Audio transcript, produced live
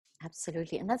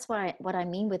Absolutely. And that's what I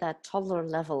mean with that toddler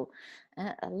level.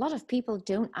 A lot of people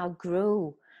don't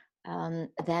outgrow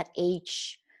that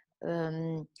age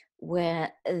um,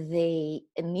 where they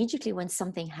immediately, when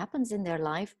something happens in their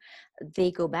life,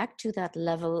 they go back to that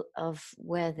level of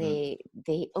where Mm.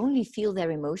 they only feel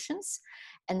their emotions.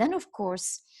 And then, of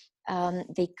course,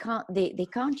 they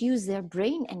can't use their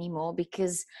brain anymore,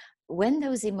 because when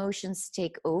those emotions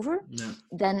take over, Yeah.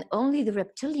 then only the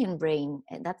reptilian brain,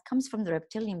 that comes from the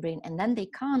reptilian brain, and then they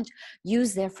can't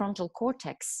use their frontal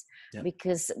cortex, Yeah.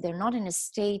 because they're not in a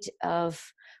state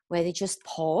of where they just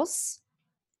pause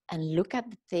and look at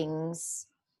the things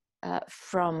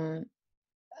from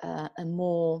a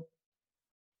more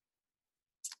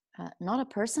not a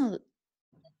personal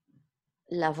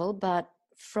level, but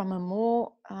from a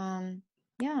more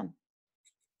yeah,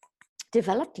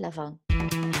 developed level.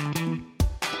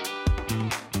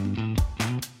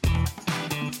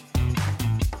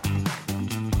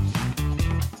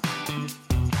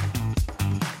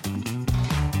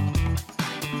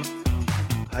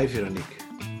 Hi, Veronique.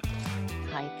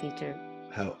 Hi, Peter.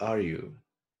 How are you?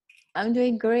 I'm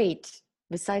doing great,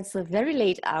 besides the very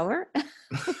late hour.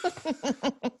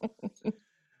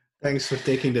 Thanks for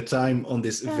taking the time on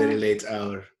this very late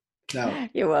hour. Now,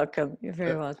 You're welcome. You're uh,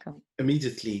 very welcome.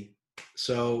 immediately.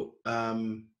 So,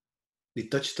 we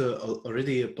touched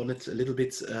already upon it a little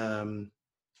bit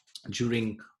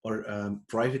during our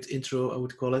private intro, I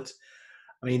would call it.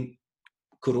 I mean,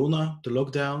 Corona, the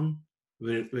lockdown,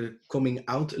 we're coming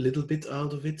out a little bit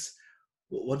out of it.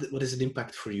 What is an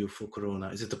impact for you for Corona?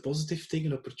 Is it a positive thing,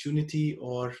 an opportunity,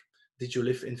 or did you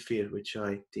live in fear, which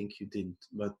I think you didn't?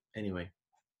 But anyway.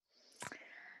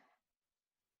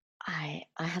 I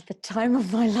had the time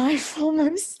of my life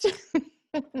almost.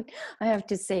 I have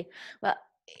to say. Well,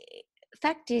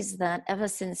 fact is that ever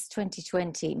since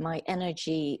 2020, my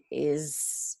energy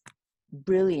is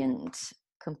brilliant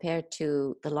compared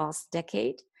to the last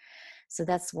decade. So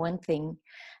that's one thing.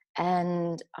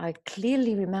 And I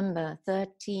clearly remember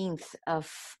 13th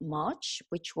of March,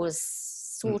 which was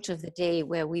Mm. sort of the day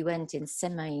where we went in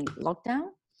semi-lockdown.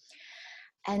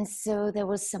 And so there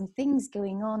was some things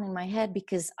going on in my head,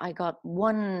 because I got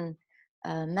one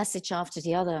message after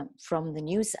the other from the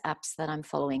news apps that I'm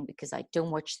following, because I don't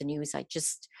watch the news. I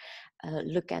just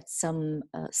look at some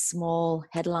small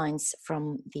headlines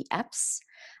from the apps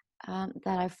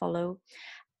that I follow.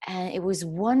 And it was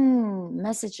one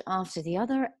message after the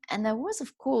other. And there was,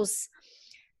 of course,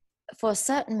 for a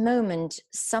certain moment,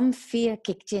 some fear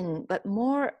kicked in, but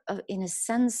more in a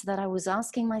sense that I was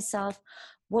asking myself,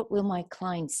 what will my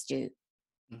clients do?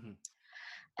 Mm-hmm.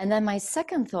 And then my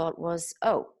second thought was,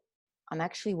 oh, I'm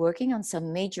actually working on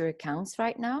some major accounts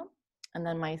right now. And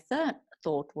then my third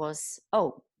thought was,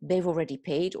 oh, they've already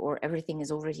paid, or everything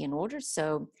is already in order.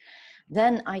 So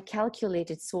then I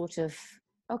calculated sort of,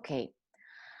 okay,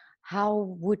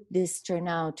 how would this turn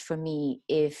out for me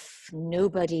if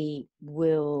nobody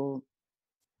will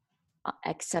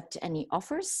accept any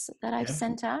offers that I've Yeah.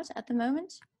 sent out at the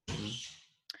moment? Mm-hmm.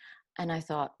 And I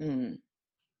thought,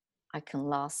 I can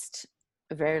last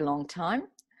a very long time.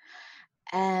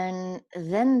 And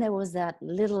then there was that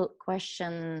little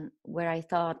question where I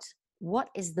thought, what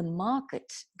is the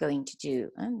market going to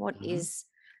do? And what Mm-hmm. is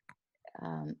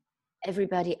um,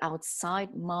 everybody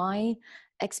outside my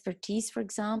expertise, for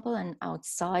example, and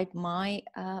outside my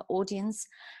audience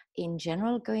in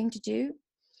general going to do?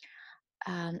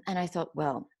 And I thought,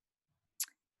 well,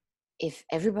 if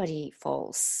everybody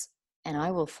falls and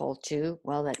I will fall too,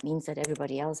 well, that means that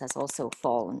everybody else has also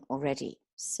fallen already.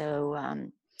 So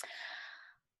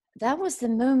that was the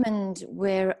moment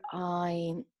where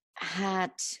I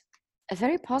had a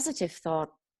very positive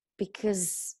thought,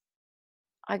 because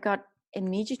I got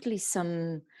immediately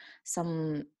some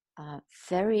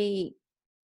very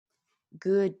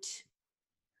good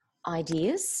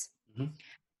ideas, Mm-hmm.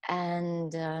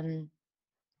 and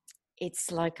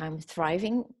it's like I'm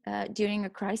thriving during a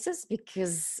crisis,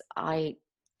 because I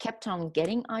kept on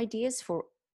getting ideas for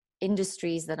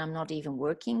industries that I'm not even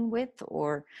working with,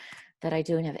 or that I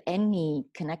don't have any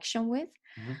connection with.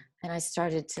 Mm-hmm. And I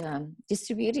started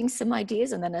distributing some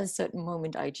ideas. And then at a certain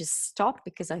moment, I just stopped,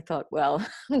 because I thought, well,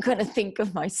 I'm going to think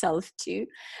of myself too,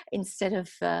 instead of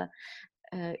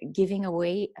giving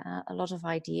away a lot of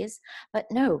ideas. But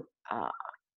no,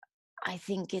 I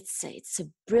think it's a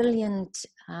brilliant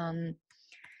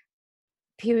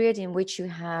period in which you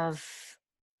have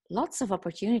lots of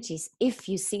opportunities if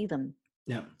you see them.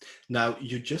 Yeah. Now,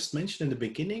 you just mentioned in the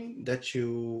beginning that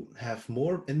you have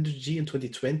more energy in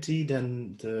 2020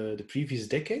 than the previous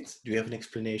decade. Do you have an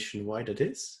explanation why that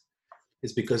is?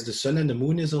 Is because the sun and the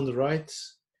moon is on the right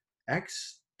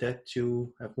axis that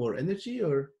you have more energy,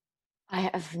 or? I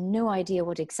have no idea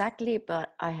what exactly,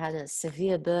 but I had a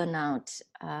severe burnout.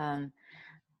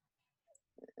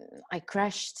 I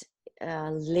crashed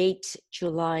late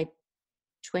July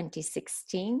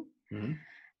 2016, Mm-hmm.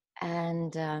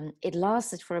 and it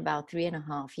lasted for about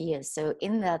 3.5 years. So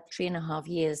in that 3.5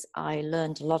 years, I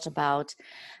learned a lot about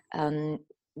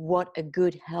what a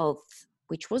good health,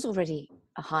 which was already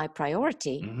a high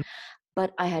priority, Mm-hmm.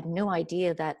 but I had no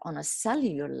idea that on a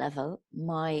cellular level,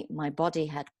 my body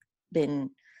had been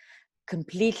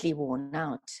completely worn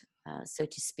out, so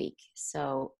to speak.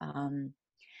 So,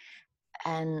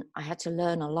 and I had to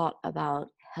learn a lot about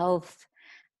health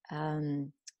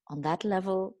on that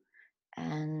level,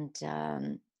 and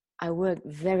I worked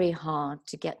very hard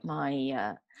to get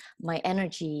my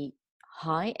energy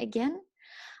high again.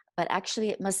 But actually,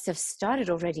 it must have started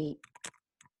already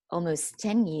almost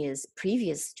 10 years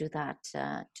previous to that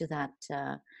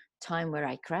time where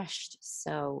I crashed.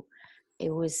 So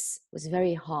it was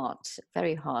very hard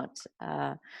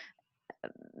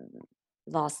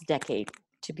last decade,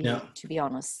 Yeah. to be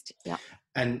honest. Yeah.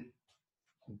 And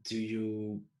do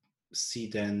you see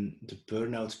then the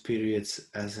burnout period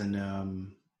as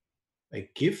a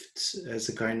gift, as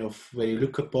a kind of where you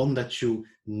look upon that you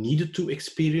needed to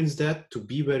experience that to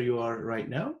be where you are right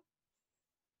now?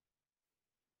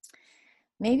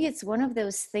 Maybe it's one of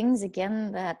those things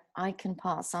again that I can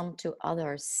pass on to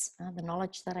others, the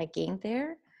knowledge that I gained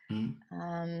there.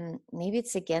 Maybe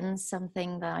it's again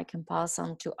something that I can pass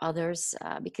on to others,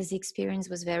 because the experience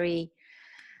was very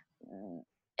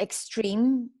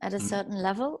extreme at a Mm-hmm. certain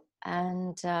level,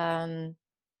 and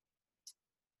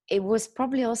it was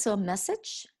probably also a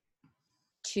message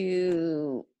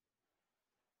to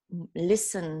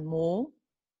listen more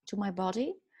to my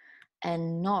body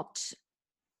and not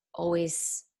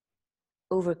always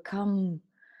overcome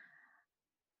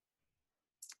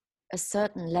a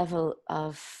certain level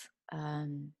of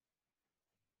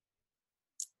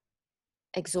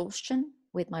exhaustion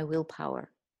with my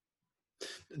willpower.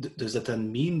 Does that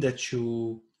then mean that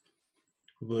you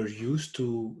were used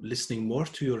to listening more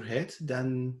to your head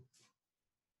than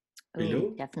Oh,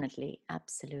 below? definitely.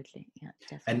 Absolutely. Yeah,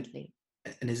 And definitely.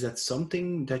 and is that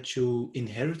something that you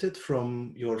inherited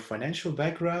from your financial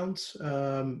background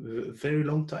a very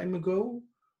long time ago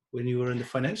when you were in the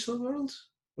financial world?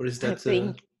 Or is I that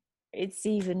think it's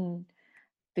even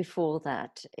before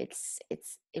that. It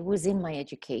was in my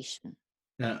education.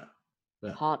 yeah,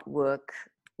 yeah, Hard work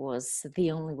was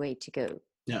the only way to go.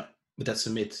 yeah, but that's a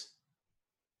myth.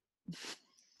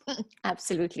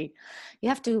 Absolutely. You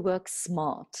have to work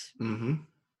smart Mm-hmm.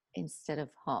 instead of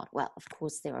hard. Well, of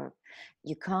course,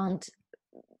 you can't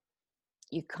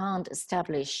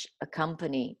establish a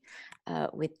company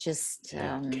with just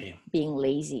Yeah, okay. being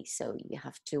lazy. So you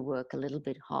have to work a little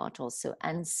bit hard also,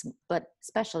 but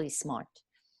especially smart.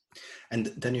 And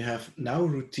then you have now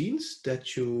routines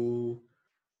that you,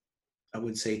 I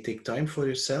would say, take time for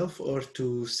yourself, or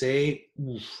to say,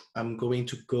 "Oof, I'm going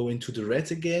to go into the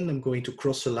red again. I'm going to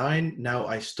cross a line. Now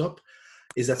I stop."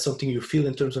 Is that something you feel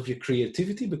in terms of your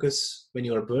creativity? Because when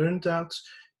you are burned out,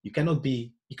 you can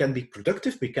be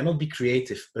productive, but you cannot be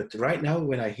creative. But right now,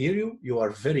 when I hear you, you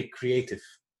are very creative.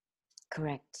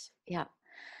 Correct. Yeah.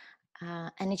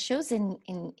 And it shows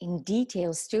in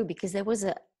details too, because there was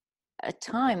a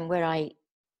time where I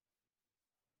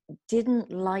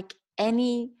didn't like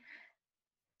any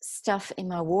stuff in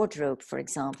my wardrobe, for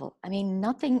example. I mean,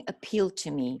 nothing appealed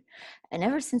to me. And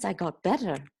ever since I got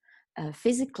better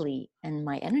physically and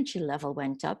my energy level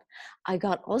went up, I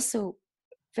got also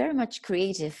very much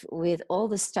creative with all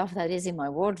the stuff that is in my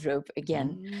wardrobe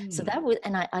again. So Mm, that was,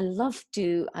 and I I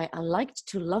liked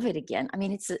to love it again. I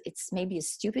mean, it's maybe a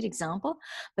stupid example,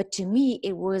 but to me,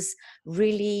 it was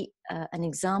really an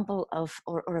example of,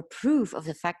 or a proof of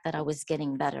the fact that I was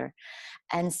getting better.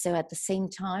 And so at the same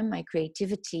time, my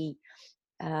creativity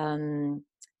um,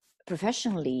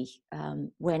 professionally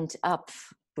went up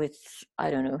with,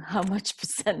 I don't know how much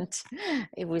percent.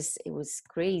 It was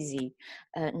crazy.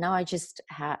 Now I just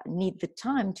need the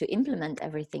time to implement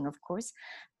everything, of course,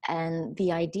 and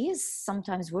the ideas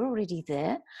sometimes were already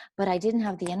there, but I didn't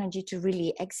have the energy to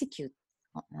really execute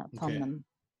upon okay. them.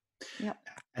 Yeah.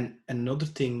 And another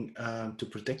thing, to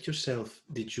protect yourself,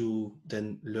 did you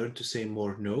then learn to say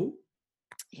more no?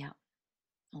 Yeah,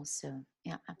 also,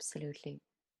 yeah, absolutely.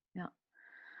 Yeah.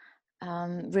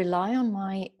 Rely on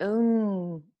my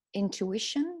own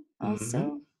intuition Mm-hmm.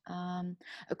 also,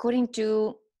 according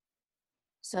to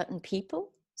certain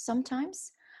people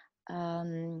sometimes.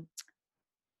 Um,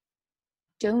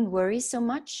 don't worry so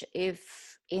much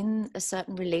if in a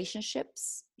certain relationship,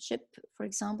 for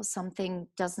example, something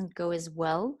doesn't go as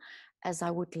well as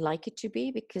I would like it to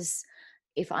be, because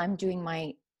if I'm doing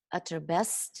my utter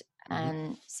best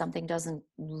and something doesn't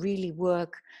really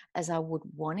work as I would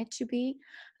want it to be,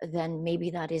 then maybe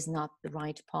that is not the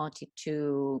right party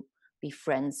to be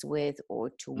friends with or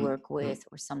to work with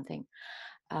or something.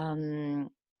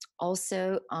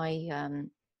 Also,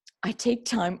 I take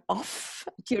time off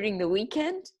during the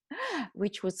weekend,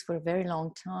 which was for a very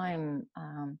long time.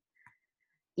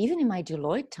 Even in my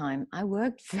Deloitte time, I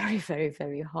worked very, very,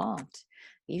 very hard,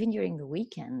 even during the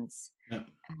weekends. Yeah.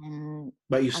 And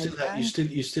But you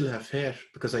still have hair,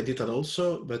 because I did that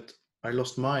also, but I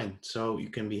lost mine. So you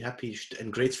can be happy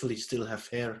and gratefully still have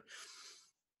hair.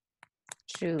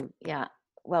 True, yeah.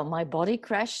 Well, my body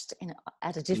crashed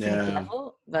at a different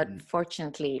level, but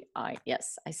fortunately, I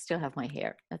still have my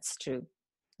hair. That's true.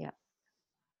 Yeah,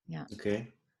 yeah. Okay.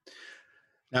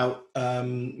 Now,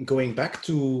 going back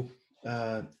to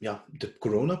the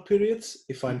Corona period,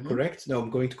 if I'm correct. No,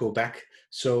 I'm going to go back.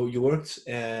 So you worked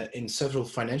in several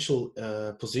financial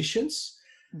positions,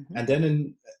 and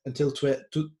then until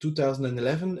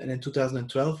 2011, and in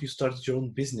 2012 you started your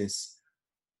own business.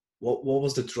 What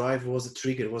was the drive? What was the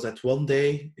trigger? Was that one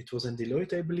day? It was in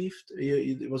Deloitte, I believe.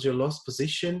 It was your last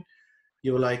position.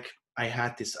 You were like, I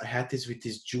had this with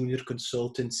this junior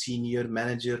consultant, senior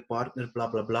manager, partner,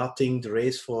 blah blah blah thing, the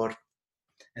race for.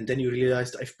 And then you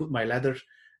realized, I've put my ladder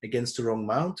against the wrong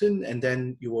mountain. And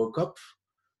then you woke up,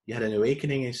 you had an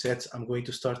awakening, and said, I'm going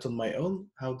to start on my own.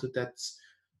 How did that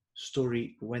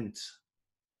story went?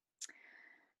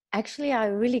 Actually, I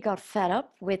really got fed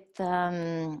up with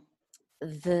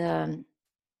the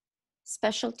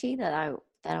specialty that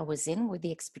I was in, with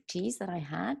the expertise that I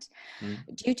had,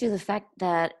 due to the fact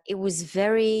that it was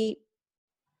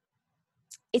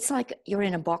it's like you're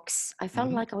in a box. I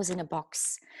felt like I was in a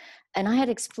box, and I had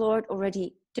explored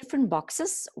already different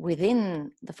boxes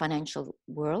within the financial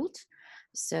world.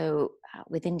 So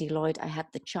within Deloitte, I had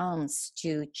the chance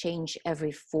to change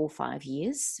every 4 or 5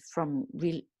 years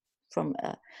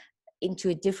into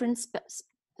a different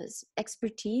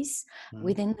expertise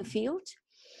within the field.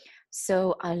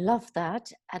 So I loved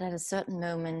that. And at a certain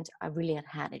moment, I really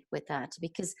had it with that,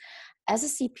 because as a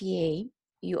CPA,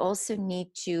 you also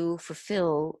need to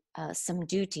fulfill some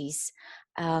duties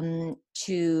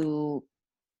to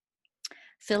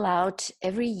fill out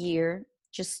every year,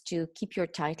 just to keep your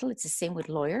title. It's the same with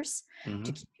lawyers.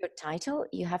 To keep your title,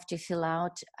 you have to fill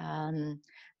out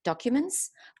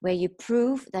documents where you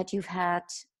prove that you've had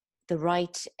the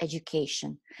right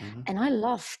education. And I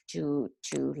love to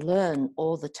learn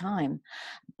all the time,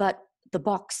 but the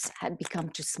box had become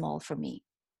too small for me.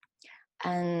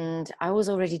 And I was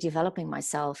already developing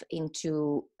myself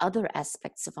into other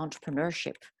aspects of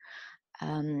entrepreneurship.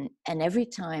 And every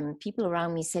time people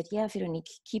around me said, yeah,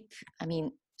 Veronique,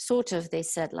 they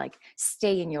said, like,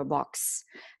 stay in your box.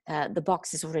 The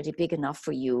box is already big enough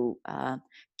for you.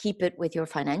 Keep it with your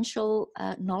financial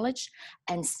knowledge,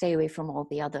 and stay away from all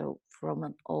the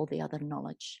other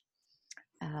knowledge.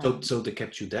 So they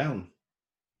kept you down.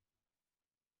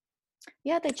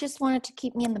 Yeah, they just wanted to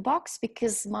keep me in the box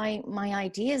because my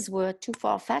ideas were too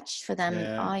far-fetched for them.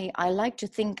 Yeah. I like to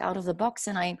think out of the box,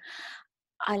 and I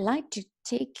like to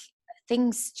take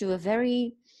things to a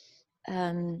very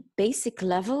basic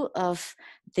level of,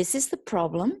 this is the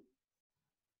problem,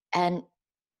 and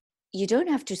you don't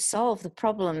have to solve the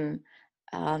problem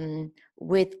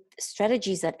with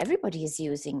strategies that everybody is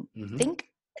using.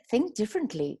 Think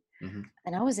differently.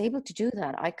 And I was able to do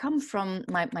that. I come from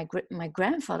my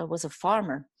grandfather was a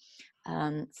farmer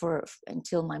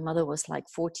until my mother was like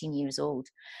 14 years old,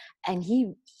 and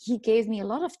he gave me a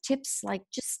lot of tips, like,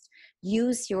 just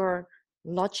use your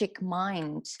logic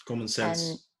mind, common sense.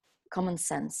 And common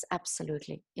sense,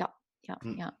 absolutely. Yeah.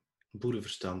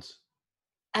 Boerenverstand.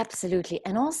 Absolutely.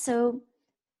 And also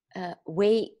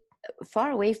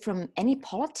far away from any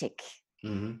politic,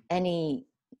 any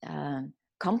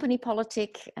company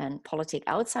politic and politic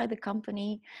outside the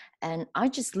company. And I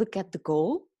just look at the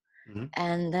goal,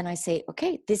 and then I say,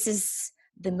 okay, this is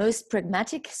the most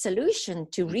pragmatic solution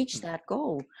to reach that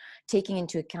goal, taking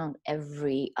into account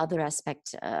every other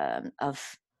aspect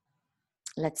of,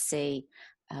 let's say,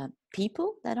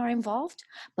 people that are involved,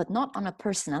 but not on a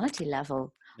personality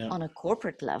level, on a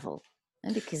corporate level.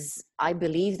 And because I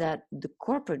believe that the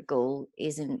corporate goal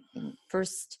is in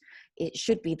first, it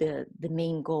should be the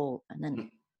main goal, and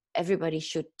then everybody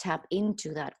should tap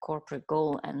into that corporate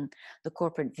goal and the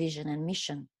corporate vision and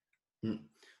mission.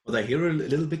 What I hear a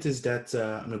little bit is that,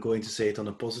 I'm not going to say it on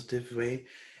a positive way,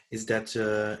 is that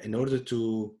in order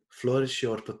to flourish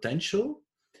your potential,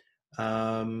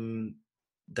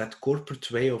 that corporate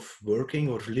way of working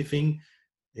or living,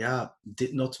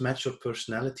 did not match your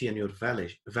personality and your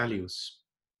values.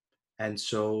 And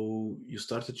so you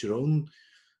started your own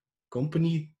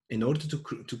company in order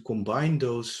to combine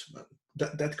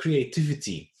that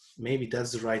creativity. Maybe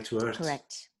that's the right word.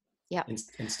 Correct. Yeah.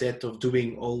 Instead of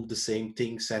doing all the same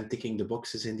things and ticking the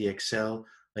boxes in the Excel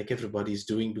like everybody's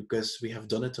doing, because we have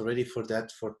done it already for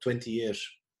 20 years.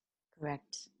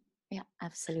 Correct. Yeah,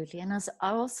 absolutely. And as I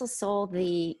also saw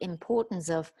the importance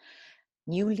of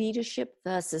new leadership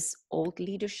versus old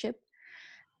leadership.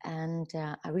 And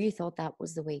I really thought that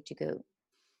was the way to go.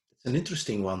 It's an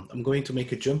interesting one. I'm going to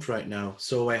make a jump right now.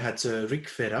 So I had Rick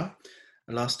Ferra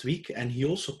last week, and he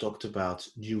also talked about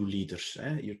new leaders.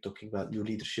 You're talking about new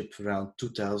leadership around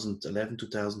 2011,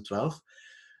 2012.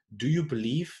 Do you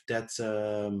believe that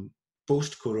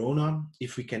post-corona,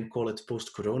 if we can call it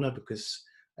post-corona, because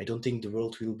I don't think the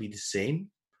world will be the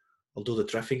same, although the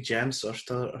traffic jams are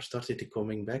started to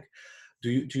coming back.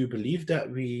 Do you believe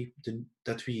that we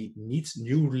need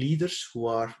new leaders who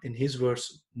are, in his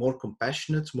words, more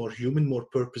compassionate, more human, more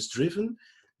purpose-driven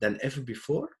than ever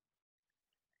before?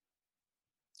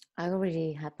 I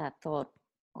already had that thought,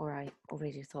 or I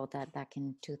already thought that back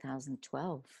in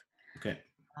 2012. Okay.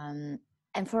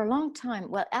 And for a long time,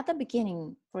 well, at the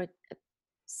beginning, for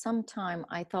some time,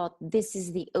 I thought this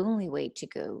is the only way to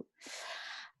go.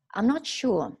 I'm not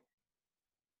sure.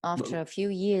 After a few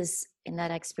years in that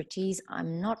expertise,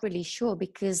 I'm not really sure,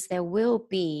 because there will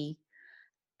be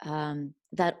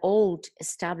that old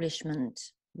establishment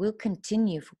will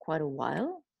continue for quite a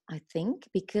while, I think,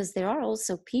 because there are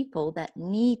also people that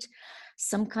need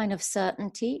some kind of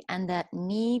certainty and that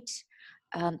need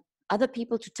other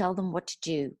people to tell them what to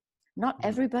do. Not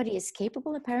everybody is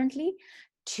capable, apparently,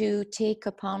 to take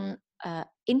upon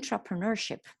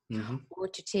intrapreneurship or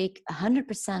to take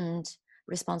 100%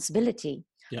 responsibility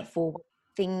for what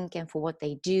they think and for what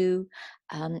they do.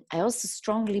 I also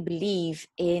strongly believe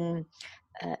in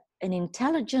an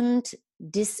intelligent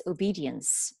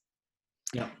disobedience.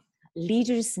 Yeah.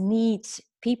 Leaders need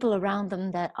people around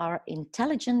them that are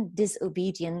intelligent,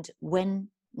 disobedient when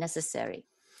necessary.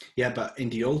 Yeah, but in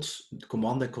the old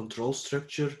command and control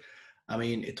structure, I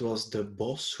mean, it was the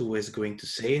boss who was going to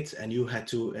say it, and you had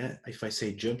to, if I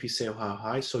say jump, you say how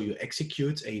high, so you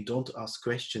execute and you don't ask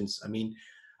questions. I mean,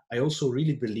 I also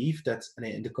really believe that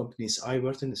in the companies I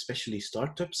worked in, especially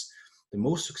startups, the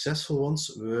most successful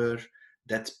ones were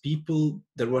that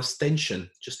there was tension,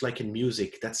 just like in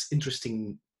music. That's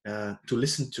interesting to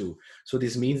listen to. So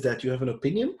this means that you have an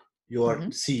opinion, you are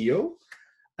CEO,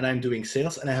 and I'm doing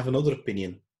sales, and I have another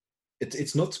opinion.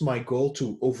 It's not my goal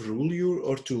to overrule you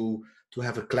or to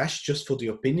have a clash just for the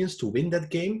opinions to win that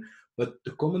game, but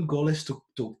the common goal is to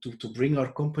bring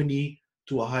our company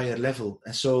to a higher level.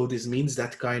 And so this means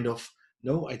that kind of,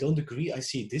 no, I don't agree, I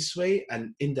see it this way,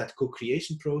 and in that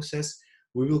co-creation process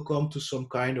we will come to some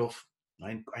kind of,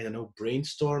 I don't know,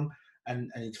 brainstorm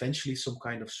and eventually some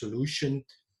kind of solution.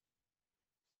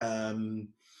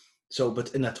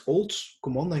 But in that old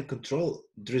command and control,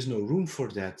 there is no room for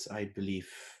that, I believe.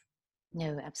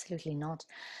 No, absolutely not.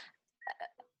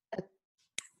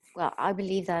 Well, I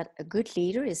believe that a good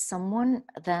leader is someone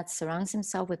that surrounds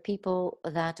himself with people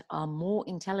that are more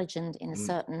intelligent in a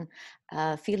certain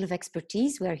field of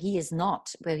expertise where he is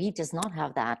not, where he does not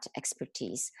have that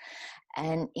expertise.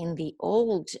 And in the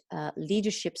old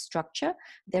leadership structure,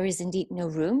 there is indeed no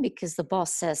room, because the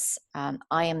boss says,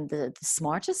 I am the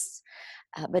smartest.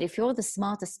 But if you're the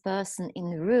smartest person in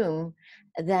the room,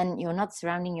 then you're not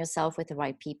surrounding yourself with the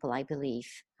right people, I believe.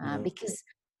 Because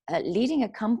leading a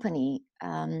company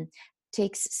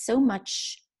takes so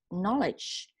much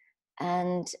knowledge.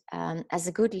 And as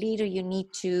a good leader, you need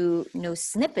to know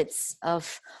snippets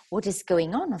of what is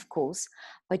going on, of course,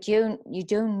 but you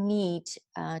don't need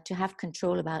to have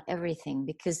control about everything,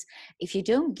 because if you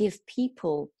don't give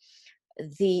people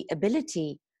the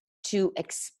ability to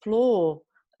explore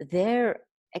their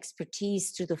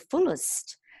expertise to the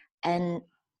fullest and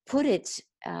put it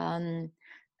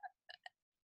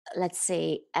let's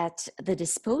say, at the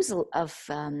disposal of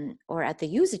or at the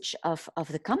usage of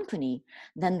the company,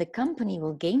 then the company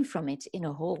will gain from it in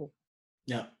a whole.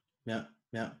 Yeah.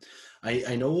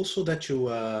 I know also that you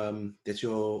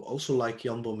also like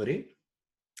Jan Bommeré.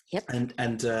 Yep.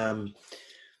 And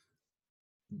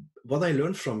what I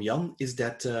learned from Jan is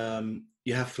that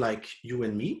you have like you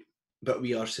and me, but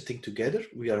we are sitting together,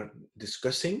 we are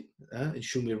discussing, in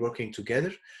Zoom we're working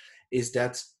together, is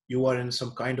that you are in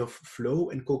some kind of flow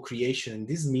and co-creation. And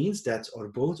this means that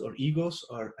both our egos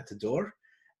are at the door.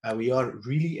 We are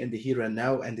really in the here and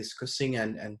now and discussing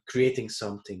and creating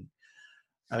something.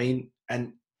 I mean,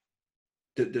 and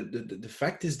the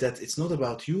fact is that it's not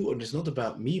about you or it's not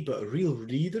about me, but a real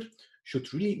leader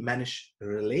should really manage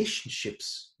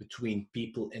relationships between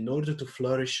people in order to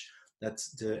flourish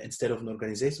That's instead of an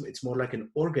organization, it's more like an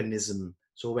organism.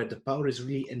 So where the power is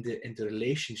really in the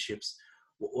relationships.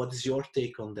 What is your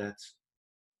take on that?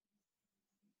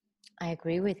 I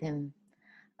agree with him,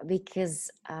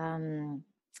 because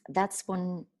that's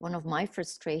one of my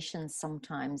frustrations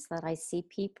sometimes, that I see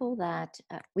people that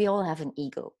we all have an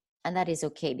ego, and that is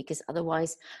okay, because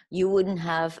otherwise you wouldn't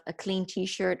have a clean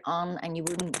t-shirt on and you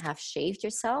wouldn't have shaved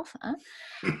yourself,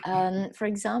 for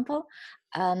example.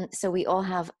 So we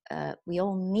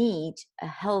all need a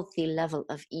healthy level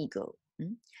of ego.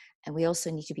 And we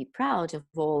also need to be proud of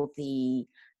all the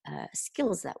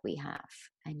skills that we have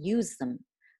and use them.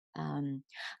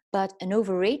 But an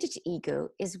overrated ego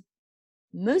is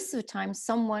most of the time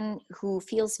someone who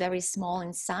feels very small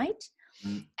inside,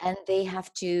 and they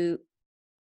have to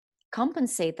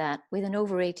compensate that with an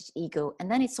overrated ego, and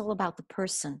then it's all about the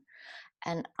person.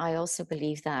 And I also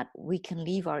believe that we can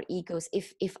leave our egos.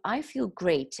 If I feel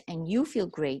great and you feel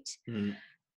great,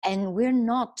 and we're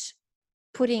not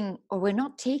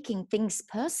taking things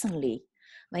personally.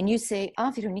 When you say,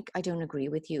 Veronique, I don't agree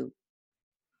with you,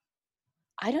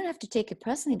 I don't have to take it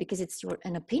personally, because it's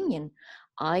an opinion.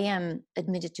 I am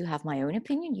admitted to have my own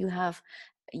opinion.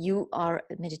 You are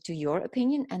admitted to your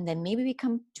opinion, and then maybe we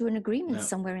come to an agreement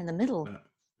somewhere in the middle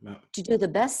to do the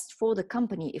best for the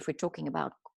company. If we're talking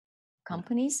about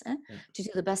companies, to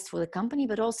do the best for the company,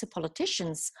 but also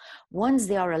politicians, once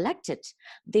they are elected,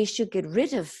 they should get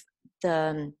rid of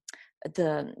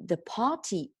the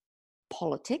party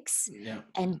politics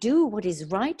and do what is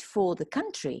right for the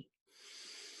country.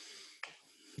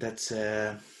 That's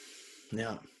I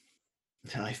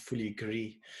fully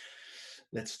agree.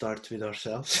 Let's start with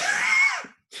ourselves.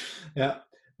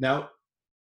 Now,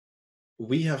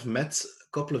 we have met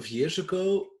a couple of years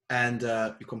ago, and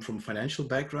you come from a financial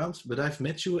background, but I've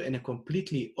met you in a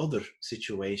completely other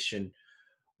situation,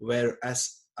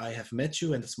 whereas I have met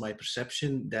you, and it's my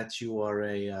perception that you are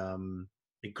a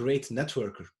great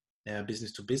networker,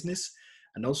 business to business,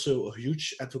 and also a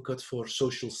huge advocate for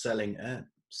social selling,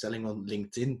 selling on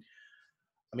LinkedIn.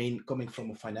 I mean, coming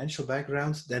from a financial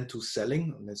background, then to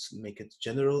selling, let's make it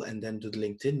general, and then to the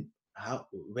LinkedIn.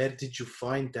 Where did you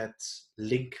find that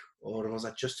link, or was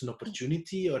that just an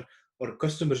opportunity, or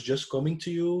customers just coming to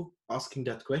you asking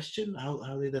that question?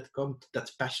 How did that come,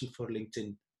 that passion for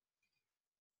LinkedIn?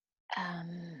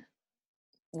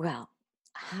 Well,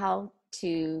 how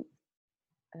to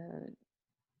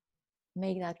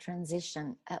make that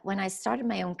transition? When I started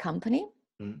my own company,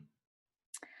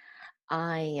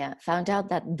 I found out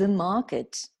that the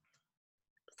market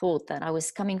thought that I was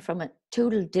coming from a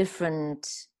total different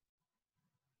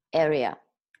area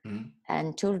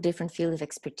and total different field of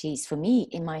expertise. For me,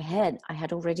 in my head, I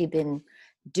had already been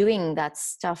doing that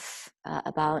stuff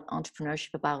about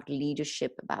entrepreneurship, about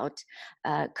leadership, about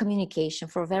communication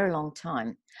for a very long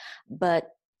time. But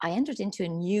I entered into a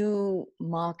new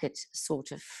market,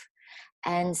 sort of.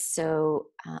 And so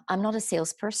I'm not a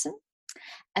salesperson,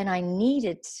 and I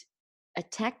needed a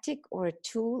tactic or a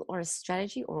tool or a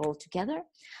strategy, or all together.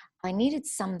 I needed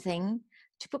something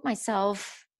to put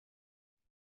myself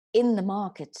in the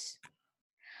market.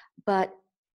 But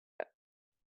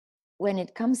when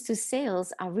it comes to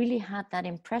sales, I really had that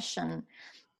impression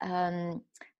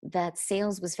that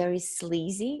sales was very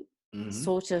sleazy,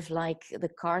 sort of like the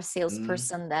car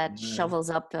salesperson that shovels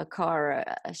up a car,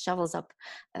 shovels a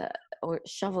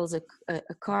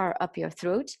car up your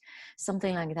throat,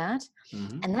 something like that.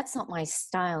 And that's not my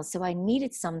style. So I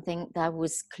needed something that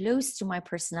was close to my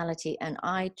personality. And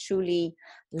I truly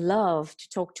love to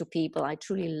talk to people. I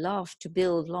truly love to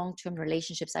build long-term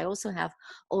relationships. I also have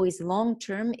always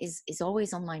long-term is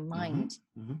always on my mind.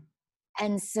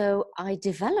 And so I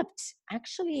developed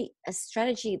actually a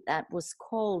strategy that was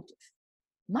called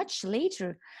much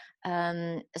later,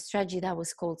 a strategy that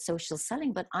was called social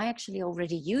selling, but I actually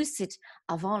already used it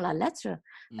avant la lettre,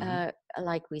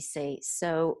 like we say.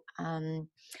 So, and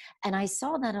I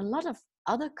saw that a lot of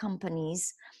other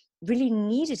companies really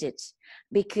needed it,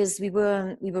 because we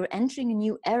were entering a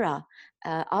new era.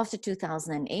 After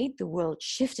 2008, the world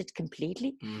shifted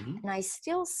completely. And I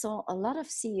still saw a lot of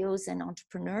CEOs and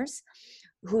entrepreneurs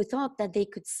who thought that they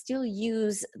could still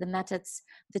use the methods,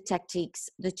 the tactics,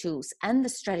 the tools, and the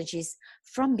strategies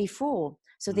from before.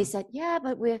 So they said, yeah,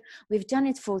 but we've done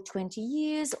it for 20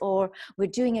 years, or we're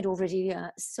doing it already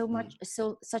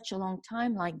such a long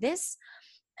time like this.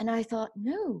 And I thought,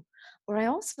 no. Or I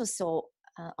also saw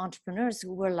entrepreneurs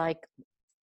who were like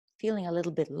feeling a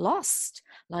little bit lost,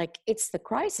 like it's the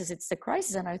crisis.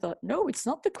 And I thought, no, it's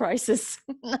not the crisis.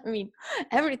 I mean,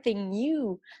 everything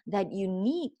new that you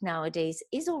need nowadays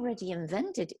is already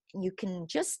invented. You can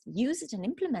just use it and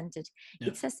implement it.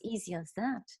 It's as easy as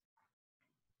that.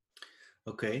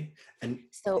 Okay. And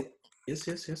So,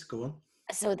 yes, go on.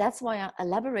 so that's why I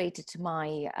elaborated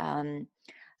my,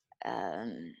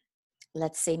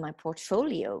 let's say, my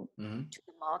portfolio Mm-hmm. to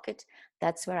the market.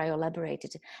 That's where I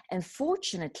elaborated. And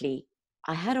fortunately,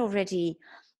 I had already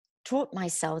taught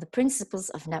myself the principles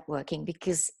of networking,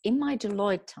 because in my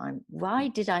Deloitte time, why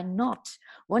did I not?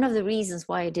 One of the reasons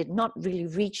why I did not really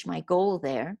reach my goal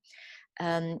there,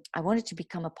 I wanted to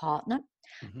become a partner.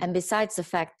 Mm-hmm. And besides the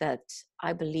fact that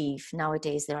I believe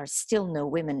nowadays there are still no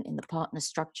women in the partner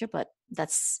structure, but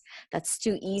that's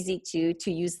too easy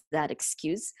to use that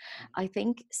excuse, I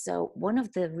think. So one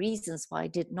of the reasons why I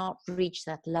did not reach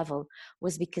that level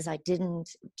was because I didn't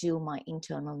do my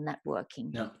internal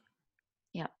networking. No.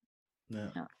 Yeah. No.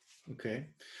 Yeah. Okay.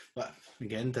 But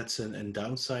again, that's a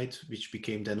downside, which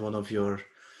became then one of your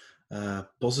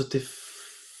positive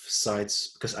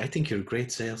sides, because I think you're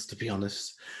great sales, to be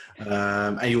honest.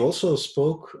 And you also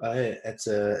spoke at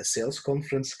a sales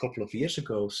conference a couple of years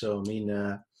ago. So I mean,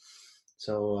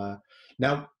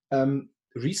 now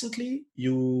recently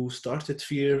you started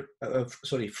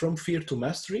From Fear to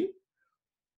Mastery.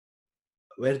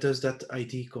 Where does that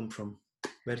idea come from?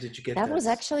 Where did you get That that? was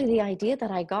actually the idea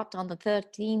that I got on the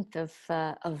 13th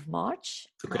of March,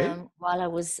 Okay, while I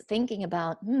was thinking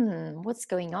about what's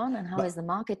going on and how is but the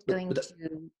market but going but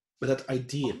to but that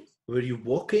idea, respond. were you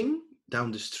walking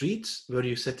down the street? Were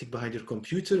you sitting behind your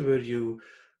computer? Were you,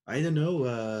 I don't know,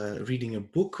 reading a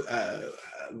book?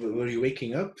 Were you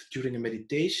waking up during a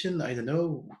meditation? I don't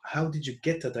know. How did you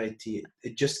get that idea?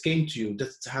 It just came to you.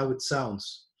 That's how it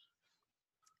sounds.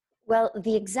 Well,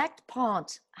 the exact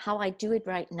part, how I do it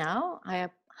right now,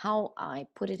 how I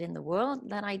put it in the world,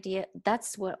 that idea,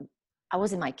 that's what I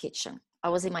was in my kitchen. I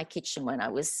was in my kitchen when I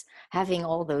was having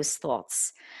all those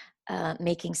thoughts,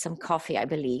 making some coffee, I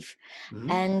believe.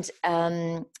 Mm-hmm.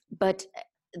 And, but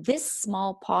this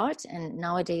small part, and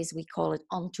nowadays we call it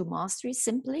onto mastery,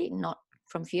 simply, not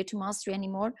from fear to mastery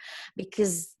anymore,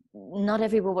 because not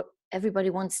everybody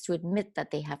wants to admit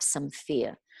that they have some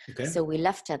fear. Okay. So we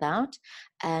left it out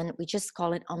and we just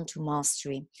call it onto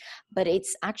mastery. But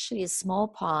it's actually a small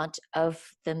part of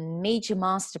the major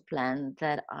master plan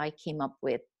that I came up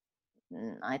with,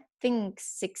 I think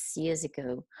 6 years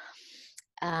ago,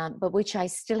 but which I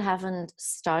still haven't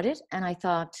started. And I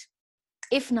thought,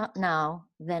 if not now,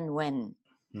 then when?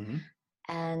 Mm-hmm.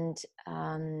 And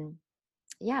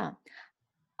yeah,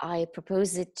 I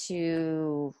proposed it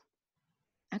to,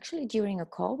 actually, during a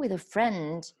call with a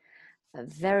friend, a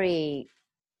very,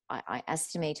 I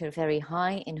estimate her very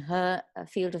high in her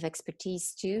field of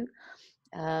expertise too.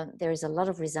 There is a lot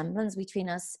of resemblance between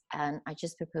us, and I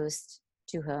just proposed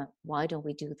to her, why don't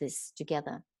we do this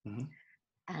together? Mm-hmm.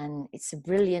 And it's a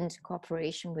brilliant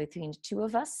cooperation between the two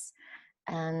of us.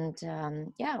 And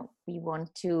yeah, we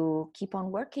want to keep on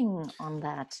working on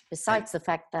that, And, besides the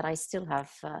fact that I still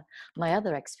have my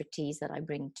other expertise that I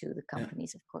bring to the yeah.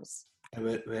 companies, of course. And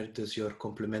where does your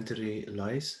complementary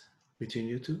lies between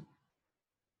you two?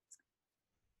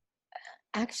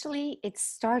 Actually, it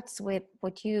starts with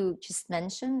what you just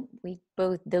mentioned. We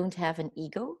both don't have an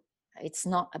ego. It's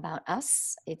not about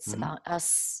us. It's Mm-hmm. about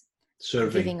us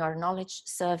Serving. giving our knowledge,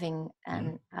 serving,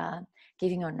 Mm-hmm. and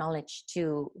giving our knowledge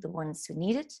to the ones who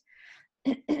need it.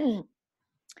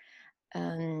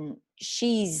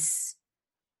 She's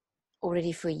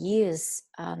already for years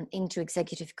into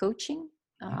executive coaching,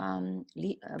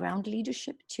 around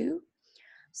leadership too.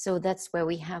 So that's where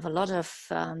we have a lot of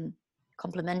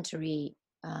complementary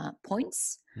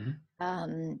points.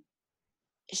 Mm-hmm.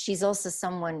 She's also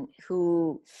someone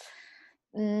who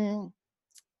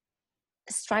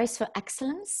strives for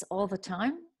excellence all the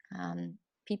time.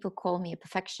 People call me a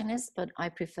perfectionist, but I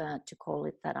prefer to call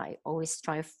it that I always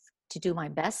strive to do my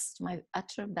best, my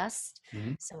utter best.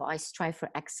 Mm-hmm. So I strive for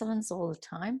excellence all the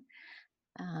time.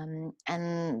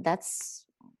 And that's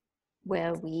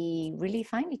where we really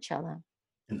find each other.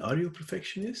 And are you a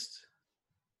perfectionist?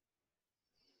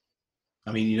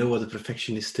 I mean, you know what a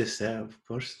perfectionist is, yeah, of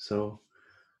course. So,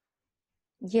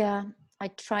 Yeah, I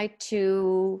try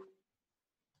to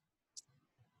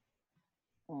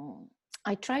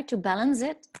balance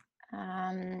it,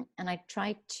 and I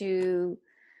try to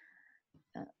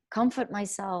comfort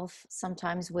myself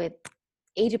sometimes with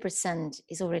 80%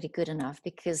 is already good enough,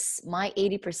 because my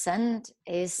 80%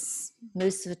 is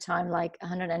most of the time like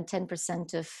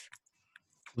 110% of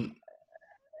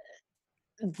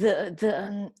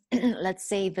the let's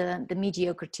say the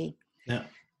mediocrity. yeah,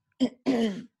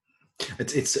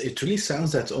 it really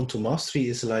sounds that onto mastery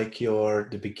is like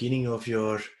the beginning of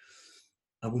your,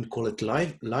 I wouldn't call it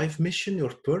life mission,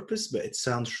 your purpose, but it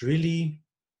sounds really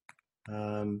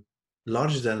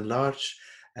larger than large.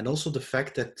 And also the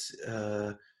fact that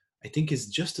I think it's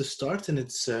just a start, and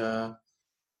it's allez,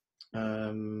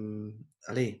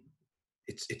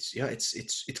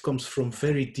 it comes from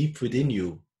very deep within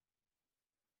you.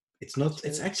 It's not.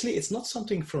 True. It's not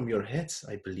something from your head,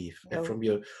 I believe, and No. from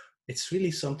your. It's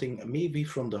really something maybe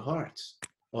from the heart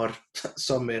or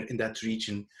somewhere in that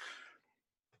region.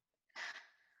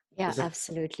 Yeah, Is that?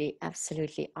 absolutely,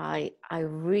 absolutely. I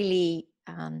really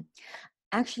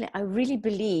actually I really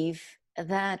believe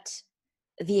that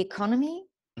the economy,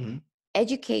 Mhm.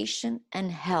 education,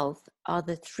 and health are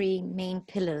the three main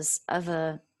pillars of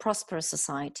a prosperous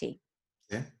society.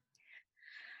 Yeah.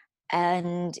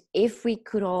 And if we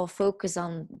could all focus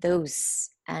on those,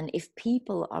 and if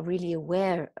people are really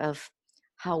aware of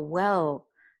how well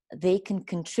they can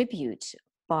contribute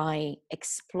by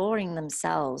exploring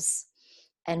themselves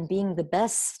and being the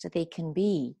best they can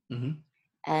be, Mm-hmm.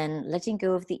 and letting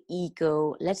go of the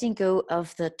ego, letting go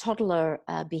of the toddler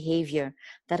behavior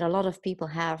that a lot of people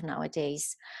have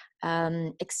nowadays,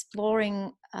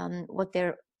 exploring what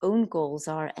their own goals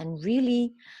are, and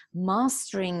really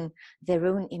mastering their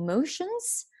own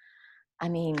emotions. I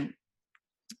mean,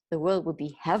 the world would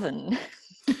be heaven.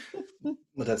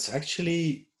 But that's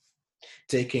actually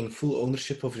taking full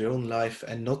ownership of your own life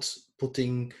and not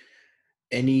putting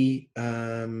any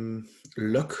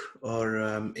luck or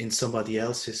in somebody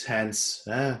else's hands.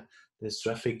 There's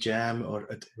traffic jam, or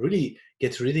really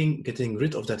getting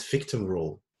rid of that victim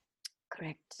role.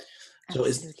 Correct. So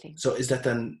Absolutely. is that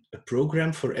then a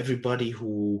program for everybody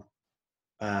who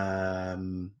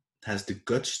has the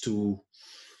guts to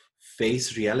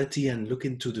face reality and look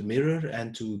into the mirror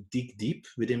and to dig deep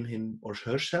within him or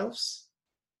herself?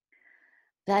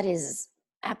 That is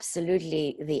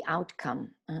absolutely the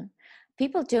outcome.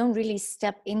 People don't really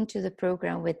step into the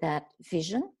program with that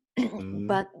vision, Mm,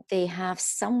 but they have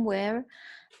somewhere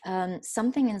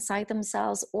something inside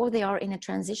themselves, or they are in a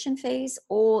transition phase,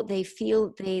 or they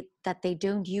feel that they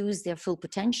don't use their full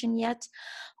potential yet,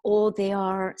 or they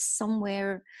are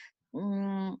somewhere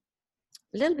a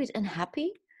little bit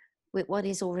unhappy with what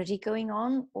is already going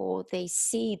on, or they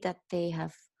see that they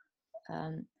have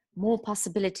um, more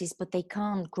possibilities, but they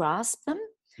can't grasp them.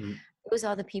 mm. Those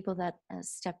are the people that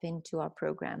step into our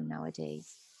program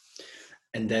nowadays.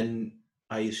 And then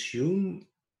I assume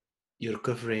you're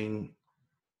covering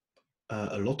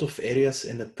a lot of areas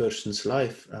in a person's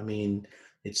life. I mean,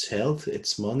 it's health,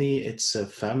 it's money, it's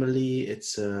family,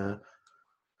 it's I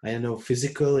don't know,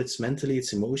 physical, it's mentally,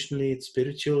 it's emotionally, it's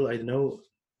spiritual. I don't know.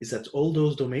 Is that all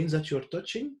those domains that you're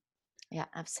touching? Yeah,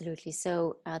 absolutely.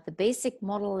 So the basic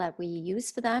model that we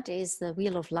use for that is the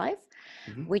Wheel of Life,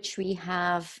 Mm-hmm. which we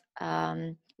have,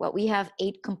 we have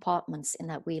 8 compartments in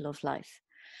that Wheel of Life.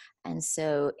 And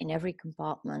so in every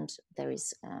compartment, there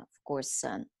is, of course,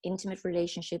 intimate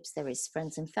relationships, there is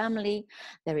friends and family,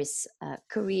 there is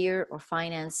career or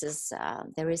finances,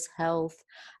 there is health,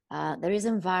 there is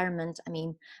environment. I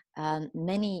mean,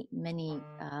 many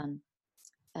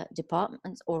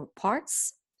departments or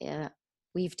parts.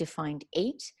 We've defined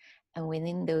 8, and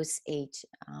within those 8,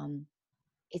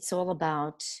 it's all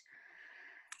about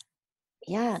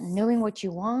knowing what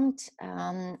you want.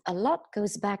 A lot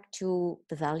goes back to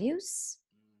the values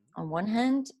on one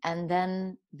hand, and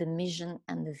then the mission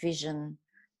and the vision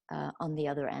on the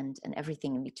other end, and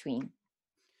everything in between.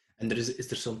 And is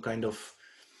there some kind of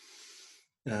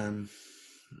um,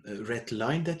 red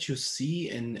line that you see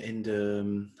in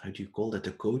the how do you call that,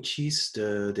 the coaches,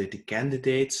 the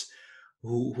candidates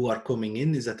who are coming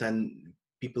in? Is that then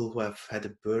people who have had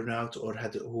a burnout or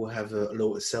who have a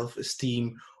low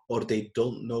self-esteem, or they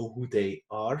don't know who they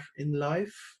are in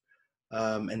life,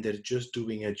 and they're just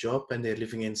doing a job and they're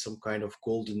living in some kind of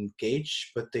golden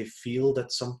cage, but they feel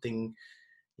that something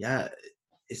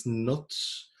is not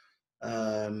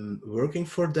working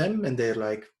for them, and they're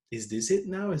like, is this it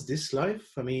now? Is this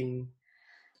life? I mean,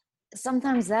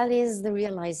 Sometimes that is the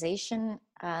realization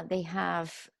they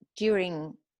have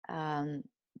during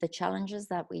the challenges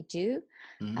that we do,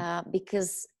 mm,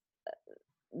 because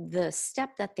the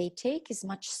step that they take is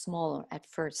much smaller at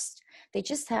first. They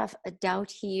just have a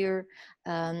doubt here,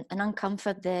 an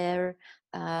uncomfort there,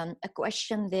 a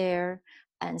question there.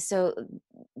 And so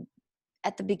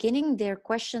at the beginning, their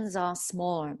questions are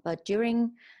smaller, but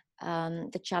during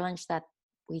the challenge that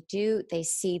we do, they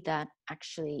see that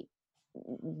actually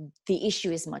the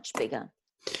issue is much bigger.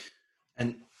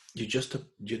 and you just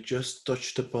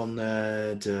touched upon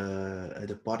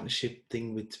the partnership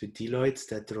thing with Deloitte,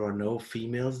 that there are no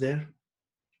females there,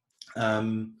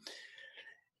 and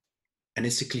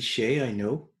it's a cliche, I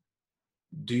know.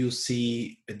 Do you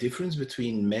see a difference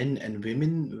between men and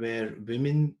women, where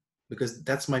women, because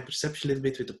that's my perception a little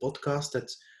bit with the podcast, that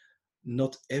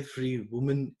not every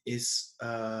woman is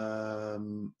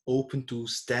open to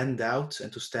stand out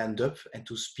and to stand up and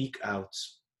to speak out.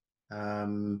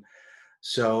 Um,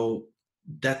 so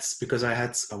that's because I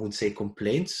had, I wouldn't say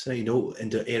complaints, in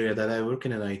the area that I work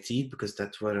in IT, because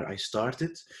that's where I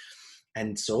started.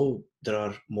 And so there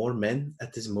are more men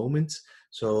at this moment.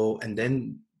 So, and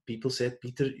then people said,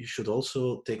 Peter, you should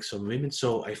also take some women.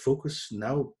 So I focus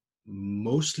now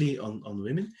mostly on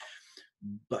women,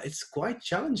 but it's quite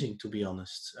challenging, to be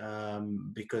honest,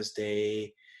 because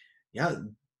yeah,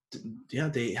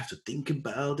 they have to think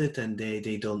about it, and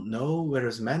they don't know.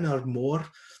 Whereas men are more,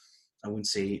 I wouldn't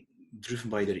say driven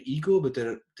by their ego, but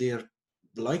they're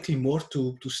likely more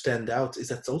to stand out. Is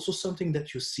that also something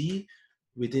that you see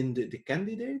within the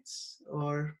candidates,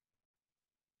 or?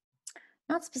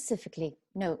 Not specifically.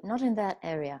 No, not in that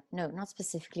area. No, not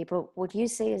specifically. But what you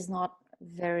say is not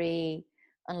very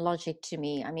unlogic to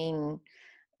me. I mean,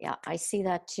 yeah, I see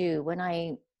that too. When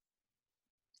I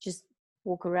just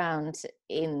walk around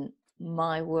in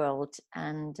my world,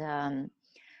 and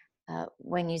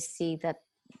when you see that,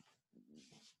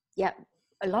 yeah,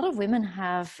 a lot of women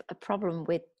have a problem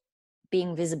with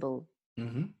being visible.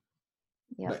 Mm-hmm.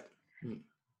 Yeah. But,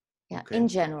 yeah, okay. in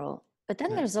general. But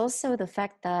then Yeah. there's also the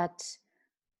fact that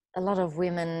a lot of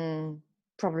women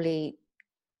probably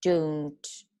don't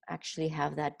actually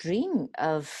have that dream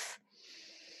of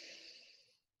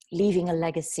leaving a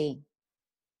legacy.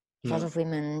 A lot of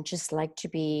women just like to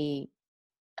be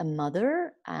a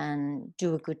mother and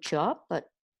do a good job,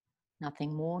 but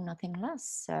nothing more, nothing less.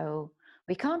 So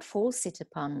we can't force it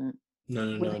upon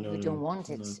women who don't want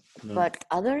it. No. But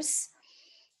others,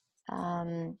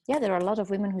 yeah, there are a lot of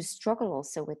women who struggle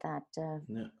also with that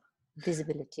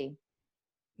visibility.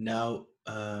 Now,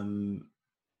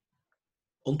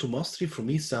 Onto Mastery for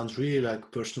me sounds really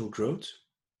like personal growth,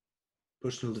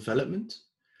 personal development.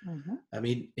 Mm-hmm. I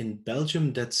mean, in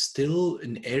Belgium, that's still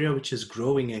an area which is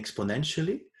growing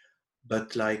exponentially.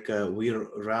 But like we're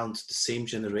around the same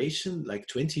generation, like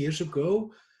 20 years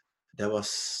ago,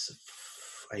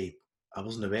 I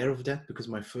wasn't aware of that, because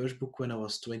my first book when I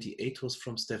was 28 was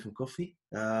from Stephen Covey.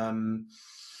 And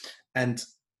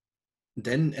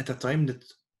then at that time, that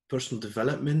personal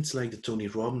development, like the Tony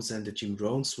Robbins and the Jim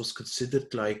Rohns, was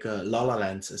considered like La La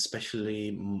Land, especially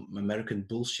American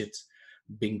bullshit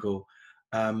bingo.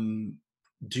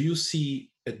 Do you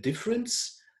see a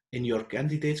difference in your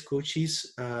candidate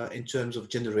coaches in terms of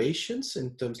generations,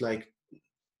 in terms like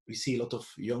we see a lot of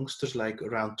youngsters like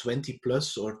around 20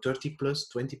 plus or 30 plus,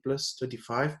 20 plus,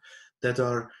 25 that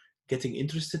are getting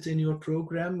interested in your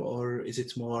program? Or is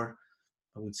it more,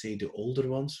 I would say, the older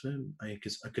ones? I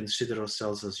consider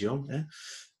ourselves as young.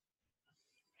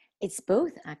 It's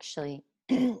both, actually.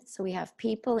 So we have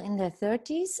people in their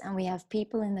 30s and we have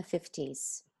people in the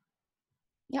 50s.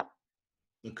 Yep.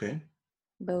 Okay.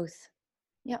 Both.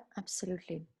 Yeah,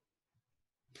 absolutely.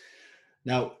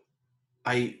 Now,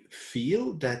 I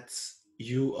feel that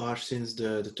you are, since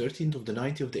the 13th of the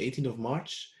 19th of the 18th of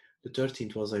March, the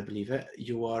 13th was, I believe,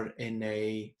 you are in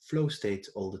a flow state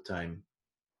all the time.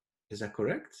 Is that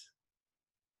correct?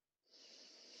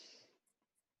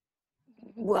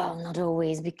 Well, not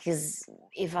always, because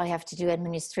if I have to do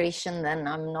administration, then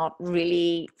I'm not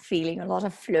really feeling a lot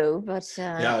of flow. But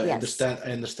yeah, I yes.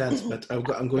 understand. But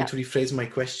I'm going to rephrase my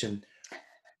question.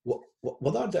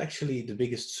 What are actually the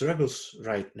biggest struggles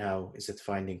right now? Is it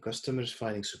finding customers,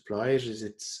 finding suppliers? Is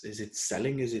it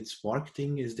selling? Is it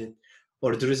marketing? Is it,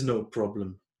 or there is no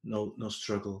problem, no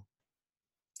struggle?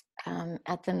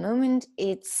 At the moment,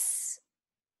 it's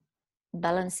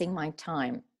balancing my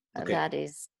time. Okay. That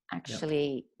is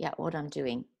actually what I'm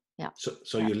doing. Yeah.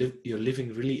 So you're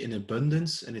living really in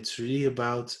abundance, and it's really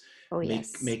about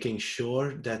making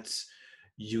sure that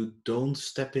you don't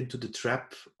step into the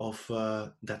trap of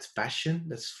that passion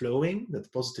that's flowing,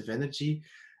 that positive energy,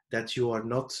 that you are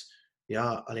not.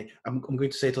 I'm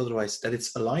going to say it otherwise. That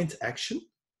it's aligned action,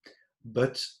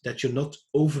 but that you're not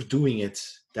overdoing it.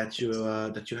 That you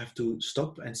have to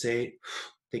stop and say,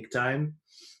 take time,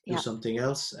 do something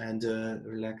else, and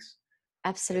relax.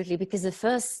 Absolutely, because the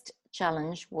first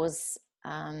challenge was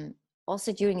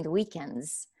also during the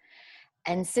weekends.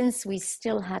 And since we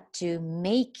still had to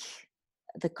make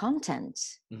the content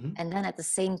and then at the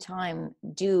same time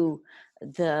do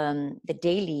the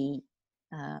daily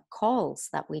calls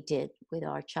that we did with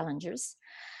our challengers,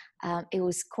 it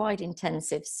was quite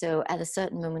intensive. So at a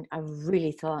certain moment, I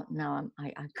really thought, no,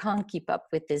 I can't keep up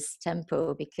with this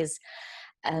tempo, because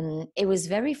it was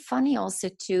very funny also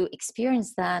to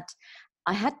experience that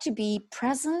I had to be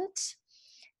present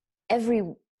every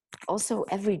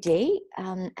day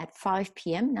at 5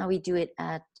 p.m. Now we do it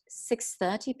at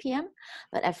 6:30 p.m.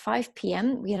 But at 5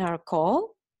 p.m. we had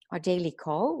our daily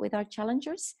call with our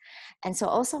challengers. And so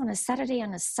also on a Saturday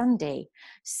and a Sunday.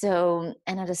 So,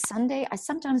 and at a Sunday, I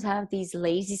sometimes have these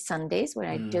lazy Sundays where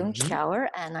I don't shower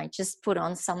and I just put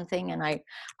on something and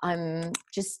I'm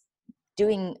just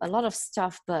doing a lot of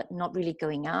stuff, but not really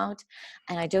going out.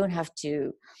 And I don't have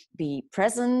to be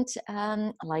present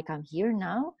like I'm here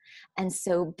now. And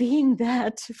so being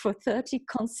that for 30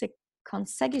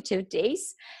 consecutive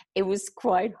days, it was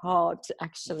quite hard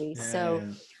actually. So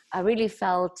I really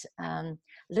felt a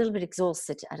little bit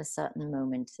exhausted at a certain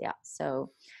moment. Yeah.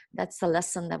 So that's the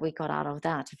lesson that we got out of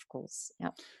that, of course. Yeah.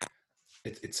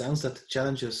 It sounds that the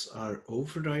challenges are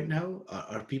over right now.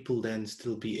 Are people then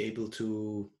still be able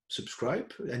to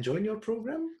subscribe and join your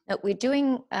program? No, we're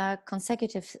doing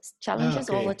consecutive challenges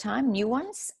all the time, new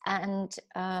ones. And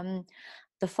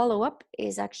the follow-up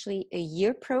is actually a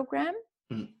year program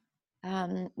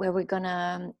where we're going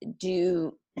to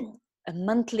do a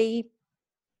monthly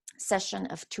session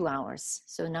of 2 hours.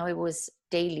 So now it was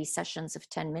daily sessions of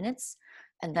 10 minutes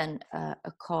and then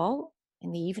a call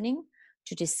in the evening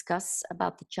to discuss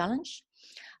about the challenge.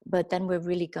 But then we're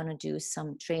really going to do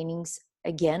some trainings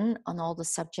again on all the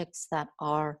subjects that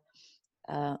are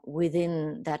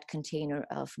within that container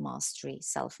of mastery,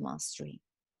 self-mastery.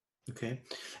 Okay.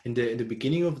 In the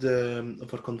beginning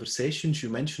of our conversations, you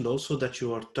mentioned also that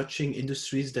you are touching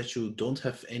industries that you don't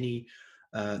have any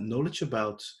knowledge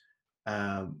about.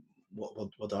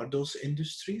 What are those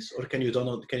industries, or can you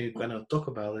kind of talk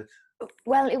about it?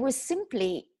 Well, it was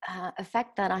simply a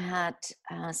fact that I had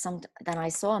that I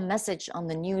saw a message on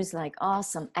the news like,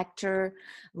 some actor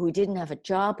who didn't have a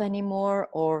job anymore,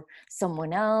 or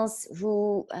someone else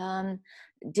who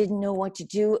didn't know what to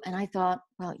do. And I thought,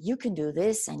 well, you can do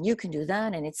this and you can do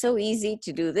that. And it's so easy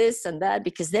to do this and that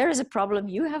because there is a problem.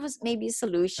 You have maybe a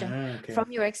solution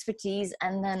from your expertise.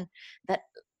 And then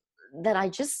that I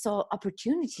just saw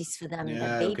opportunities for them.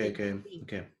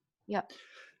 Okay. Yeah.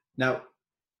 Now,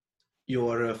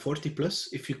 you're 40 plus.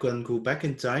 If you can go back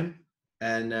in time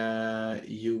and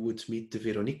you would meet the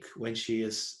Veronique when she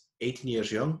is 18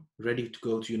 years young, ready to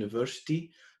go to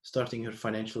university, starting her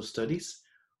financial studies,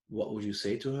 what would you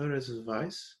say to her as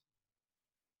advice?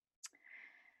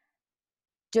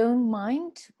 Don't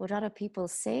mind what other people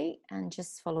say and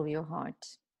just follow your heart.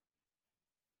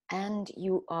 And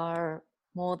you are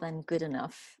more than good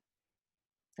enough.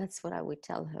 That's what I would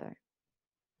tell her.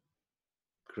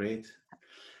 Great.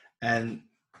 And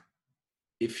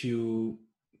if you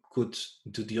could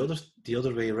do the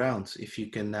other way around, if you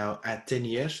can now add 10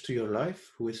 years to your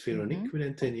life, who is Veronique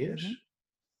within 10 years?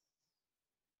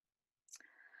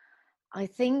 I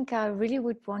think I really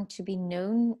would want to be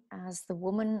known as the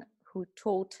woman who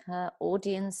taught her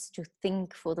audience to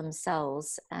think for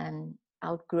themselves and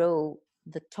outgrow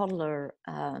the toddler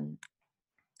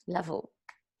level.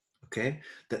 Okay,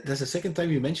 that's the second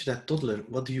time you mentioned that toddler.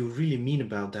 What do you really mean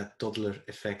about that toddler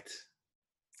effect?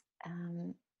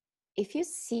 If you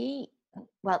see,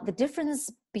 well, the difference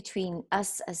between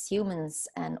us as humans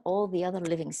and all the other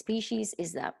living species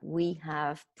is that we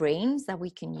have brains that we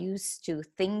can use to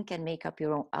think and make up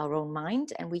our own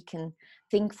mind, and we can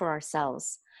think for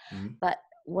ourselves. But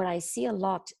what I see a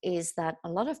lot is that a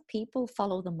lot of people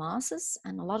follow the masses,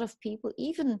 and a lot of people,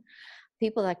 even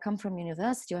people that come from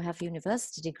university or have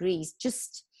university degrees,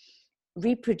 just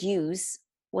reproduce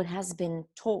what has been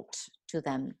taught to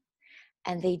them.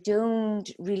 And they don't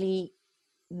really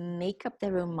make up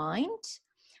their own mind.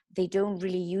 They don't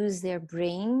really use their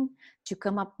brain to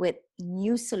come up with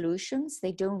new solutions.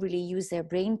 They don't really use their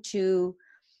brain to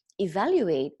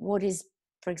evaluate what is,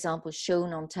 for example,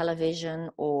 shown on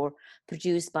television or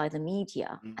produced by the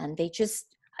media. And they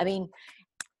just, I mean,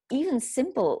 even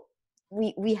simple,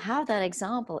 we have that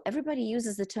example. Everybody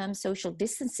uses the term social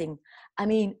distancing. I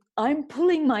mean, I'm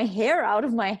pulling my hair out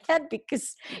of my head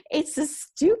because it's a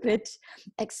stupid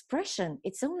expression.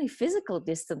 It's only physical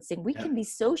distancing. We can be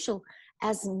social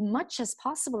as much as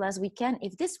possible as we can.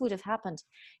 If this would have happened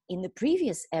in the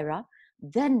previous era,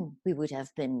 then we would have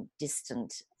been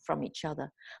distant from each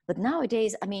other. But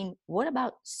nowadays, I mean, what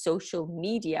about social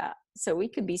media? So we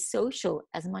can be social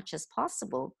as much as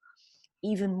possible,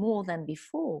 even more than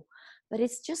before, but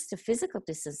it's just a physical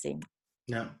distancing.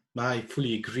 Yeah, I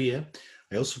fully agree.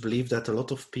 I also believe that a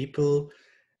lot of people,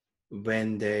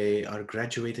 when they are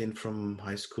graduating from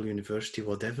high school, university,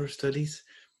 whatever studies,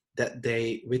 that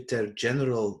they, with their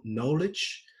general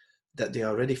knowledge, that they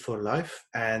are ready for life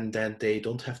and that they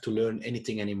don't have to learn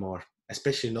anything anymore,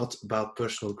 especially not about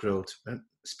personal growth,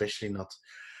 especially not.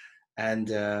 And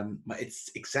it's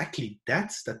exactly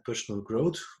that personal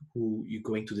growth, who you're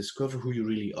going to discover who you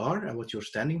really are and what you're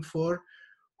standing for,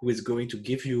 who is going to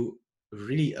give you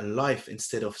really a life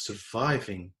instead of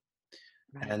surviving.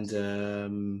 Right.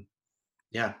 And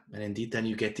yeah, and indeed then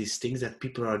you get these things that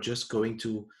people are just going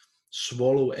to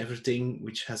swallow everything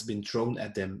which has been thrown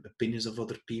at them, opinions of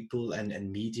other people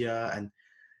and media,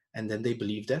 and then they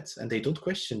believe that and they don't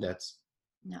question that.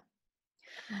 No.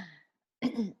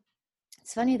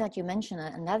 It's funny that you mention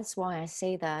it, and that's why I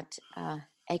say that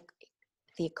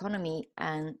the economy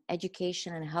and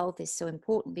education and health is so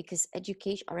important, because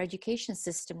our education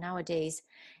system nowadays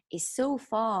is so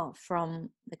far from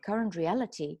the current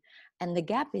reality, and the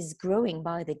gap is growing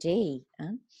by the day.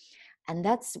 And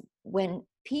that's when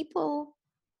people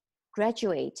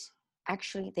graduate,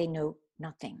 actually they know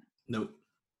nothing. No.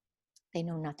 They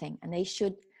know nothing, and they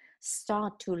should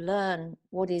start to learn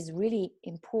what is really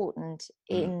important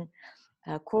in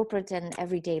corporate and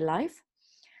everyday life.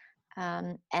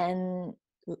 And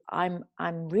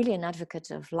I'm really an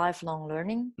advocate of lifelong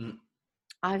learning.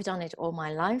 I've done it all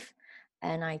my life,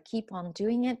 and I keep on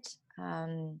doing it.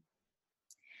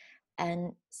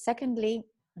 And secondly,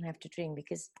 I have to drink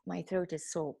because my throat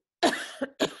is sore.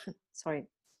 Sorry.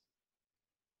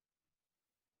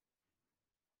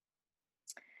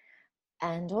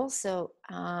 And also,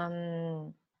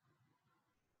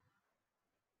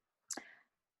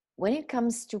 when it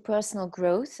comes to personal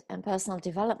growth and personal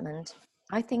development,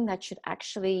 I think that should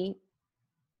actually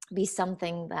be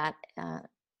something that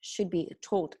should be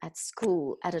taught at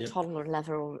school at a toddler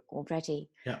level already,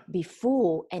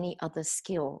 before any other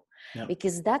skill,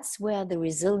 because that's where the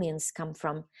resilience comes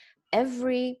from.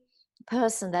 Every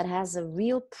person that has a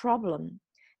real problem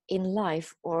in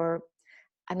life, or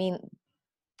I mean,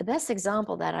 the best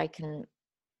example that I can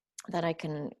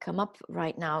come up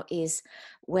right now is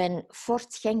when Fort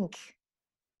Genk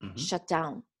shut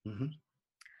down.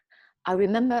 I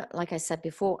remember, like I said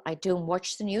before, I don't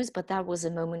watch the news, but that was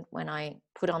a moment when I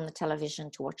put on the television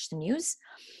to watch the news.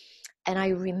 And I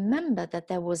remember that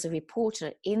there was a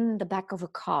reporter in the back of a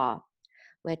car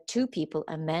where two people,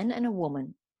 a man and a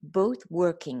woman, both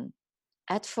working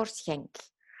at Fort Genk.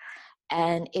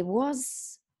 And it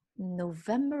was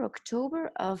November,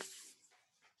 October of,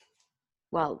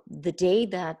 well, the day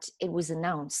that it was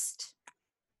announced.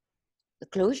 The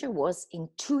closure was in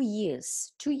 2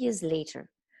 years later.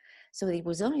 So it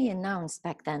was only announced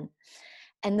back then.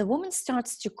 And the woman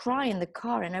starts to cry in the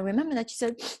car. And I remember that she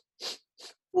said,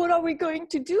 "What are we going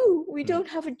to do? We don't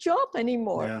have a job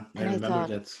anymore." Yeah, and I remember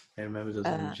that. I remember those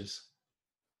images.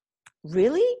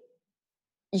 Really?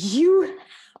 You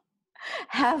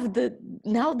have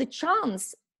now the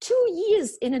chance 2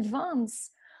 years in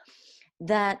advance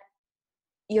that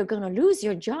you're going to lose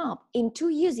your job. In 2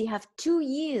 years, you have 2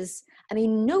 years. I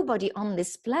mean, nobody on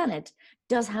this planet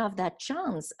does have that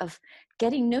chance of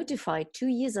getting notified 2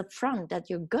 years up front that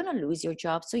you're going to lose your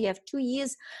job. So you have 2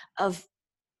 years of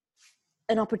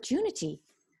an opportunity.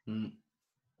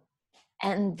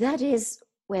 And that is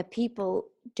where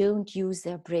people don't use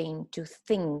their brain to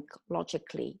think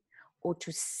logically or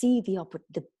to see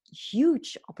the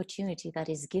huge opportunity that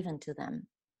is given to them.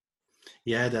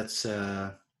 Yeah, that's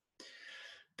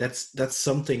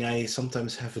something I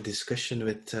sometimes have a discussion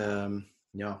with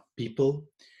people,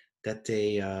 that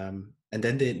they and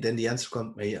then the answer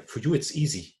comes, for you it's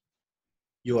easy,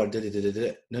 you are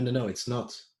no, it's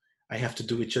not. I have to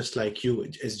do it just like you.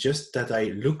 It's just that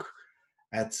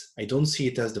I don't see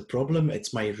it as the problem.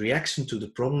 It's my reaction to the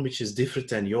problem which is different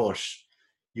than yours.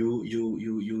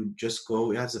 You just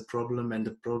go as a problem, and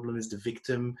the problem is the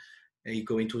victim, and you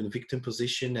go into a victim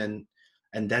position,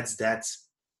 and that's that.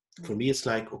 For me, it's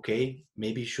like, okay,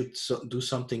 maybe you should do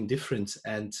something different.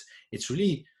 And it's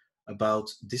really about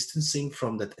distancing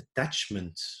from that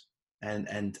attachment, and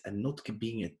not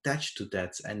being attached to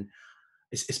that. And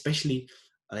especially,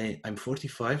 I'm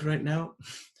 45 right now.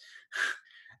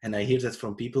 And I hear that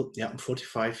from people. Yeah, I'm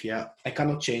 45. Yeah, I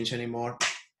cannot change anymore.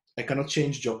 I cannot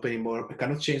change job anymore. I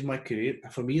cannot change my career.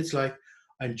 For me, it's like,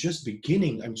 I'm just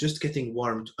beginning. I'm just getting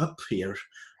warmed up here.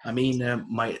 I mean,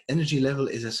 my energy level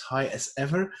is as high as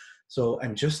ever. So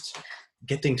I'm just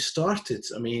getting started.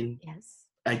 I mean,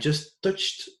 I just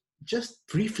touched just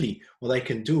briefly what I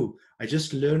can do. I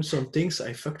just learned some things.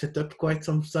 I fucked it up quite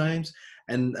sometimes.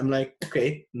 And I'm like,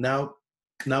 okay, now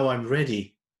I'm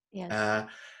ready. Yes.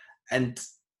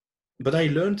 But I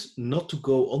learned not to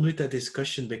go on with that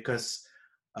discussion, because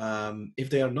if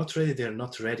they are not ready, they're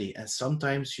not ready. And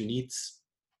sometimes you need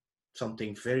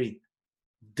something very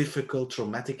difficult,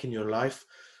 traumatic in your life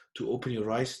to open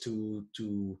your eyes to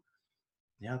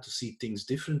see things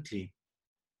differently.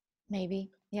 Maybe,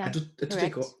 yeah. And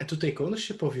to take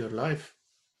ownership of your life.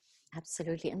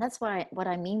 Absolutely. And that's what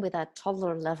I mean with that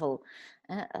toddler level.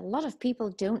 A lot of people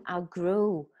don't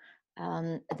outgrow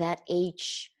that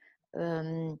age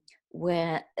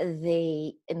where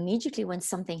they immediately, when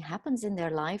something happens in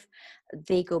their life,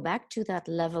 they go back to that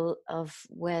level of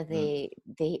where they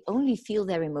only feel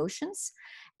their emotions.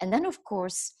 And then of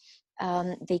course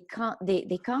they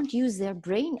can't use their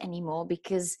brain anymore,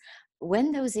 because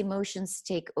when those emotions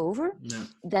take over,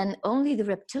 then only the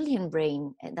reptilian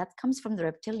brain, that comes from the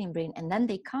reptilian brain, and then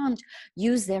they can't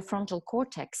use their frontal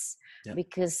cortex,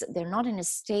 because they're not in a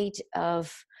state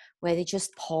of where they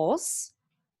just pause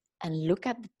and look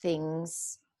at the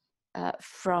things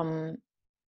from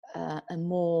a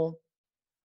more,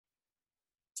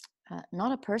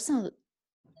 not a personal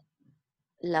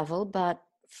level, but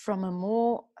from a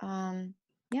more,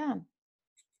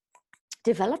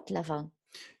 developed level.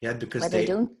 Yeah, because they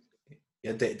don't.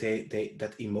 Yeah, they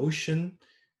that emotion.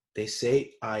 They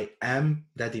say, "I am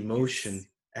that emotion." Yes.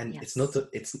 And Yes. it's not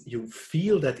it's you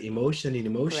feel that emotion, and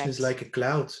emotion Correct. is like a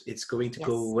cloud, it's going to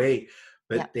go Yes. away,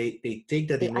 but they take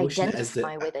that they emotion as the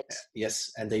identify with it.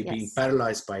 yes, and they being Yes.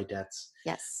 paralyzed by that.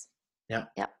 Yes. Yeah.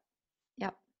 Yeah.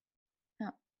 Yeah.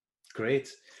 Yeah. Great.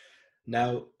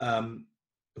 Now,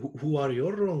 who are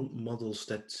your role models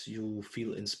that you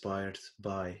feel inspired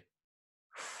by?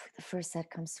 The first that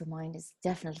comes to mind is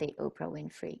definitely Oprah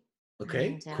Winfrey.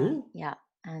 Okay, And, cool. yeah,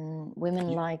 and women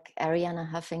like Arianna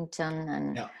Huffington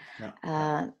and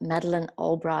Madeleine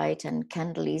Albright and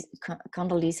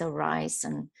Condoleezza Rice,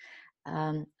 and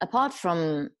apart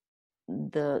from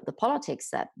the politics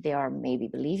that they are maybe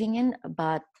believing in,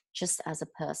 but just as a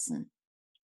person.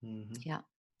 Mm-hmm. Yeah.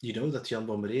 You know that Jan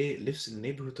Bomberé lives in the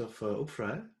neighborhood of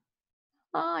Oprah? Eh?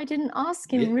 Oh, I didn't ask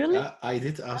him, really? I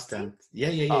did ask them.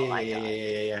 Yeah. Oh my God.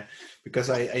 Yeah. Because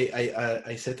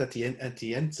I said at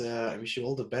the end, I wish you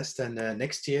all the best. And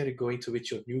next year, you're going to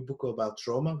with your new book about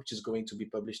trauma, which is going to be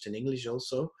published in English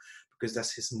also, because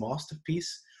that's his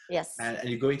masterpiece. Yes. And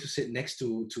you're going to sit next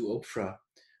to Oprah.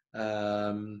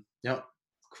 Yeah,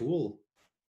 cool.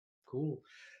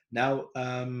 Now,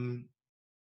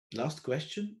 last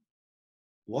question.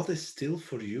 What is still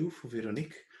for you, for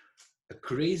Veronique,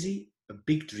 a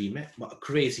big dream, a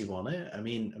crazy one. I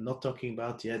mean, I'm not talking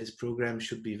about, this program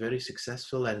should be very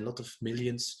successful and a lot of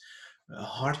millions,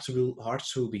 hearts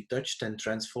will be touched and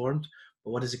transformed.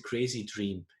 But what is a crazy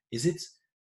dream? Is it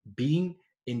being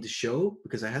in the show?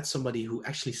 Because I had somebody who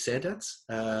actually said that,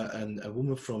 and a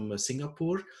woman from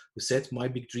Singapore who said, my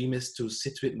big dream is to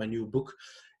sit with my new book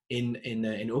in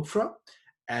Oprah.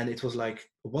 And it was like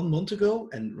 1 month ago,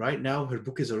 and right now her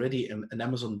book is already an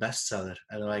Amazon bestseller.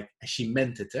 And she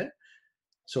meant it, eh?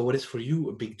 So what is for you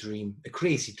a big dream, a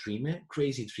crazy dream, eh?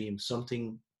 Crazy dream,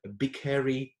 something, a big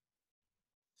hairy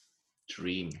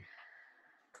dream.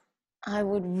 I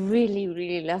would really,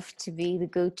 really love to be the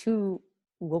go-to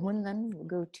woman, then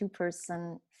go-to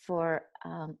person for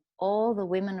all the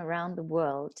women around the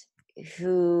world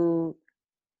who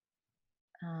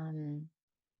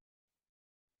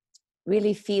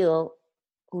really feel,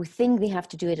 who think they have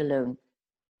to do it alone,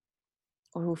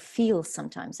 or who feel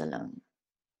sometimes alone.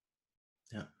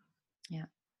 Yeah.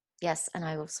 Yes, and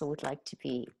I also would like to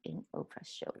be in Oprah's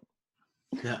show.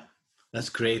 Yeah, that's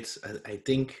great. I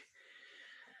think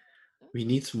we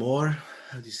need more.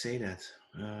 How do you say that?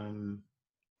 I'm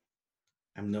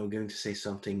now going to say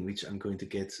something which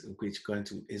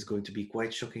is going to be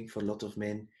quite shocking for a lot of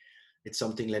men. It's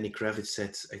something Lenny Kravitz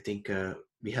said. I think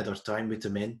we had our time with the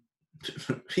men.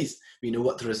 We know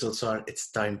what the results are.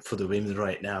 It's time for the women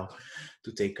right now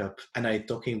to take up. And I'm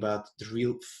talking about the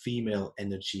real female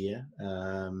energy. Yeah?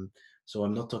 So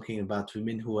I'm not talking about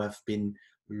women who have been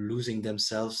losing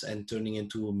themselves and turning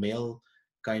into a male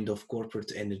kind of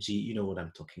corporate energy. You know what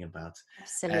I'm talking about.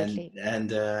 Absolutely.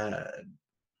 And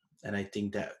I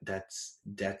think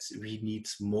that we need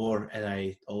more. And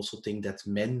I also think that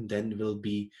men then will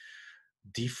be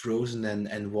defrozen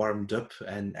and warmed up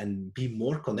and be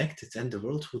more connected, and the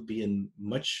world would be a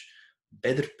much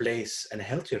better place and a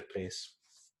healthier place.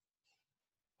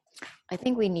 I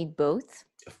think we need both.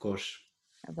 Of course.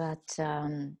 But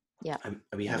yeah.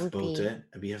 We have both,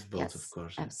 we have both, yes, of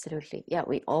course. Absolutely. Yeah,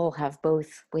 we all have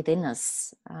both within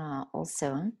us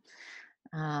also.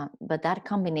 But that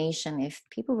combination, if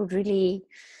people would really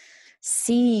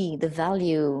see the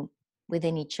value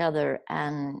within each other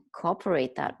and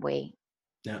cooperate that way,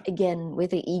 again, with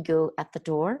the ego at the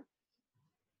door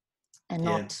and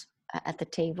not at the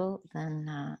table,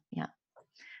 then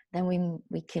then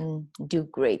we can do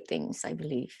great things, I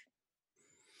believe.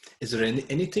 Is there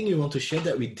anything you want to share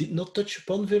that we did not touch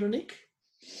upon, Veronique?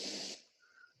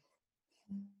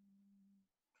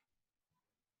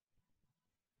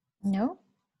 No,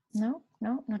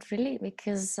 not really,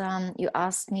 because you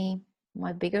asked me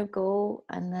my bigger goal,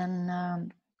 and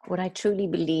then what I truly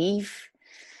believe,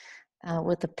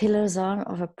 what the pillars are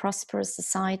of a prosperous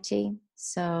society.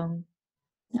 So,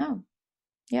 no,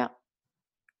 yeah.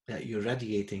 Yeah, you're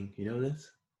radiating, you know that?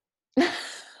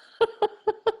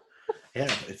 Yeah,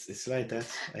 it's like that.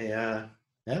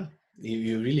 Yeah,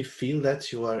 you really feel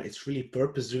that you are. It's really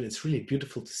purpose driven. It's really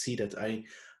beautiful to see that. I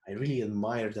really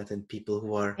admire that in people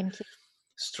who are Thank you.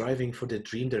 striving for their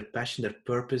dream, their passion, their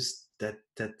purpose.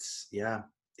 That's yeah.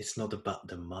 It's not about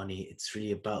the money. It's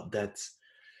really about that.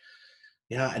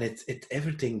 Yeah, and it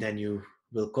everything then you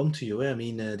will come to you. I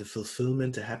mean, the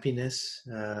fulfillment, the happiness,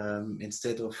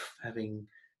 instead of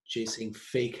chasing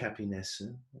fake happiness.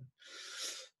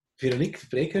 Veronique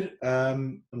Breker,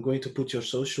 I'm going to put your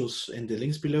socials in the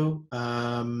links below.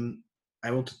 I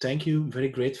want to thank you. I'm very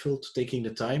grateful to taking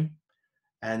the time,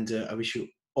 and I wish you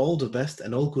all the best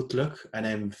and all good luck. And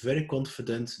I'm very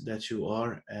confident that you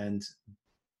are and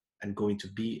going to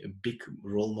be a big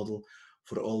role model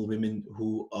for all women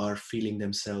who are feeling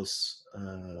themselves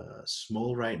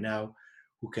small right now,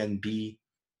 who can be,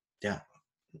 yeah,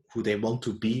 who they want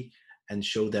to be, and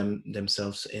show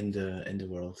themselves in the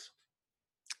world.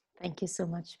 Thank you so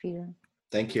much, Peter.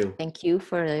 Thank you. Thank you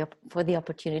for the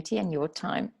opportunity and your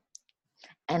time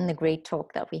and the great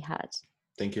talk that we had.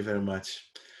 Thank you very much.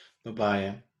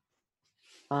 Bye-bye.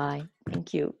 Bye.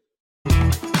 Thank you.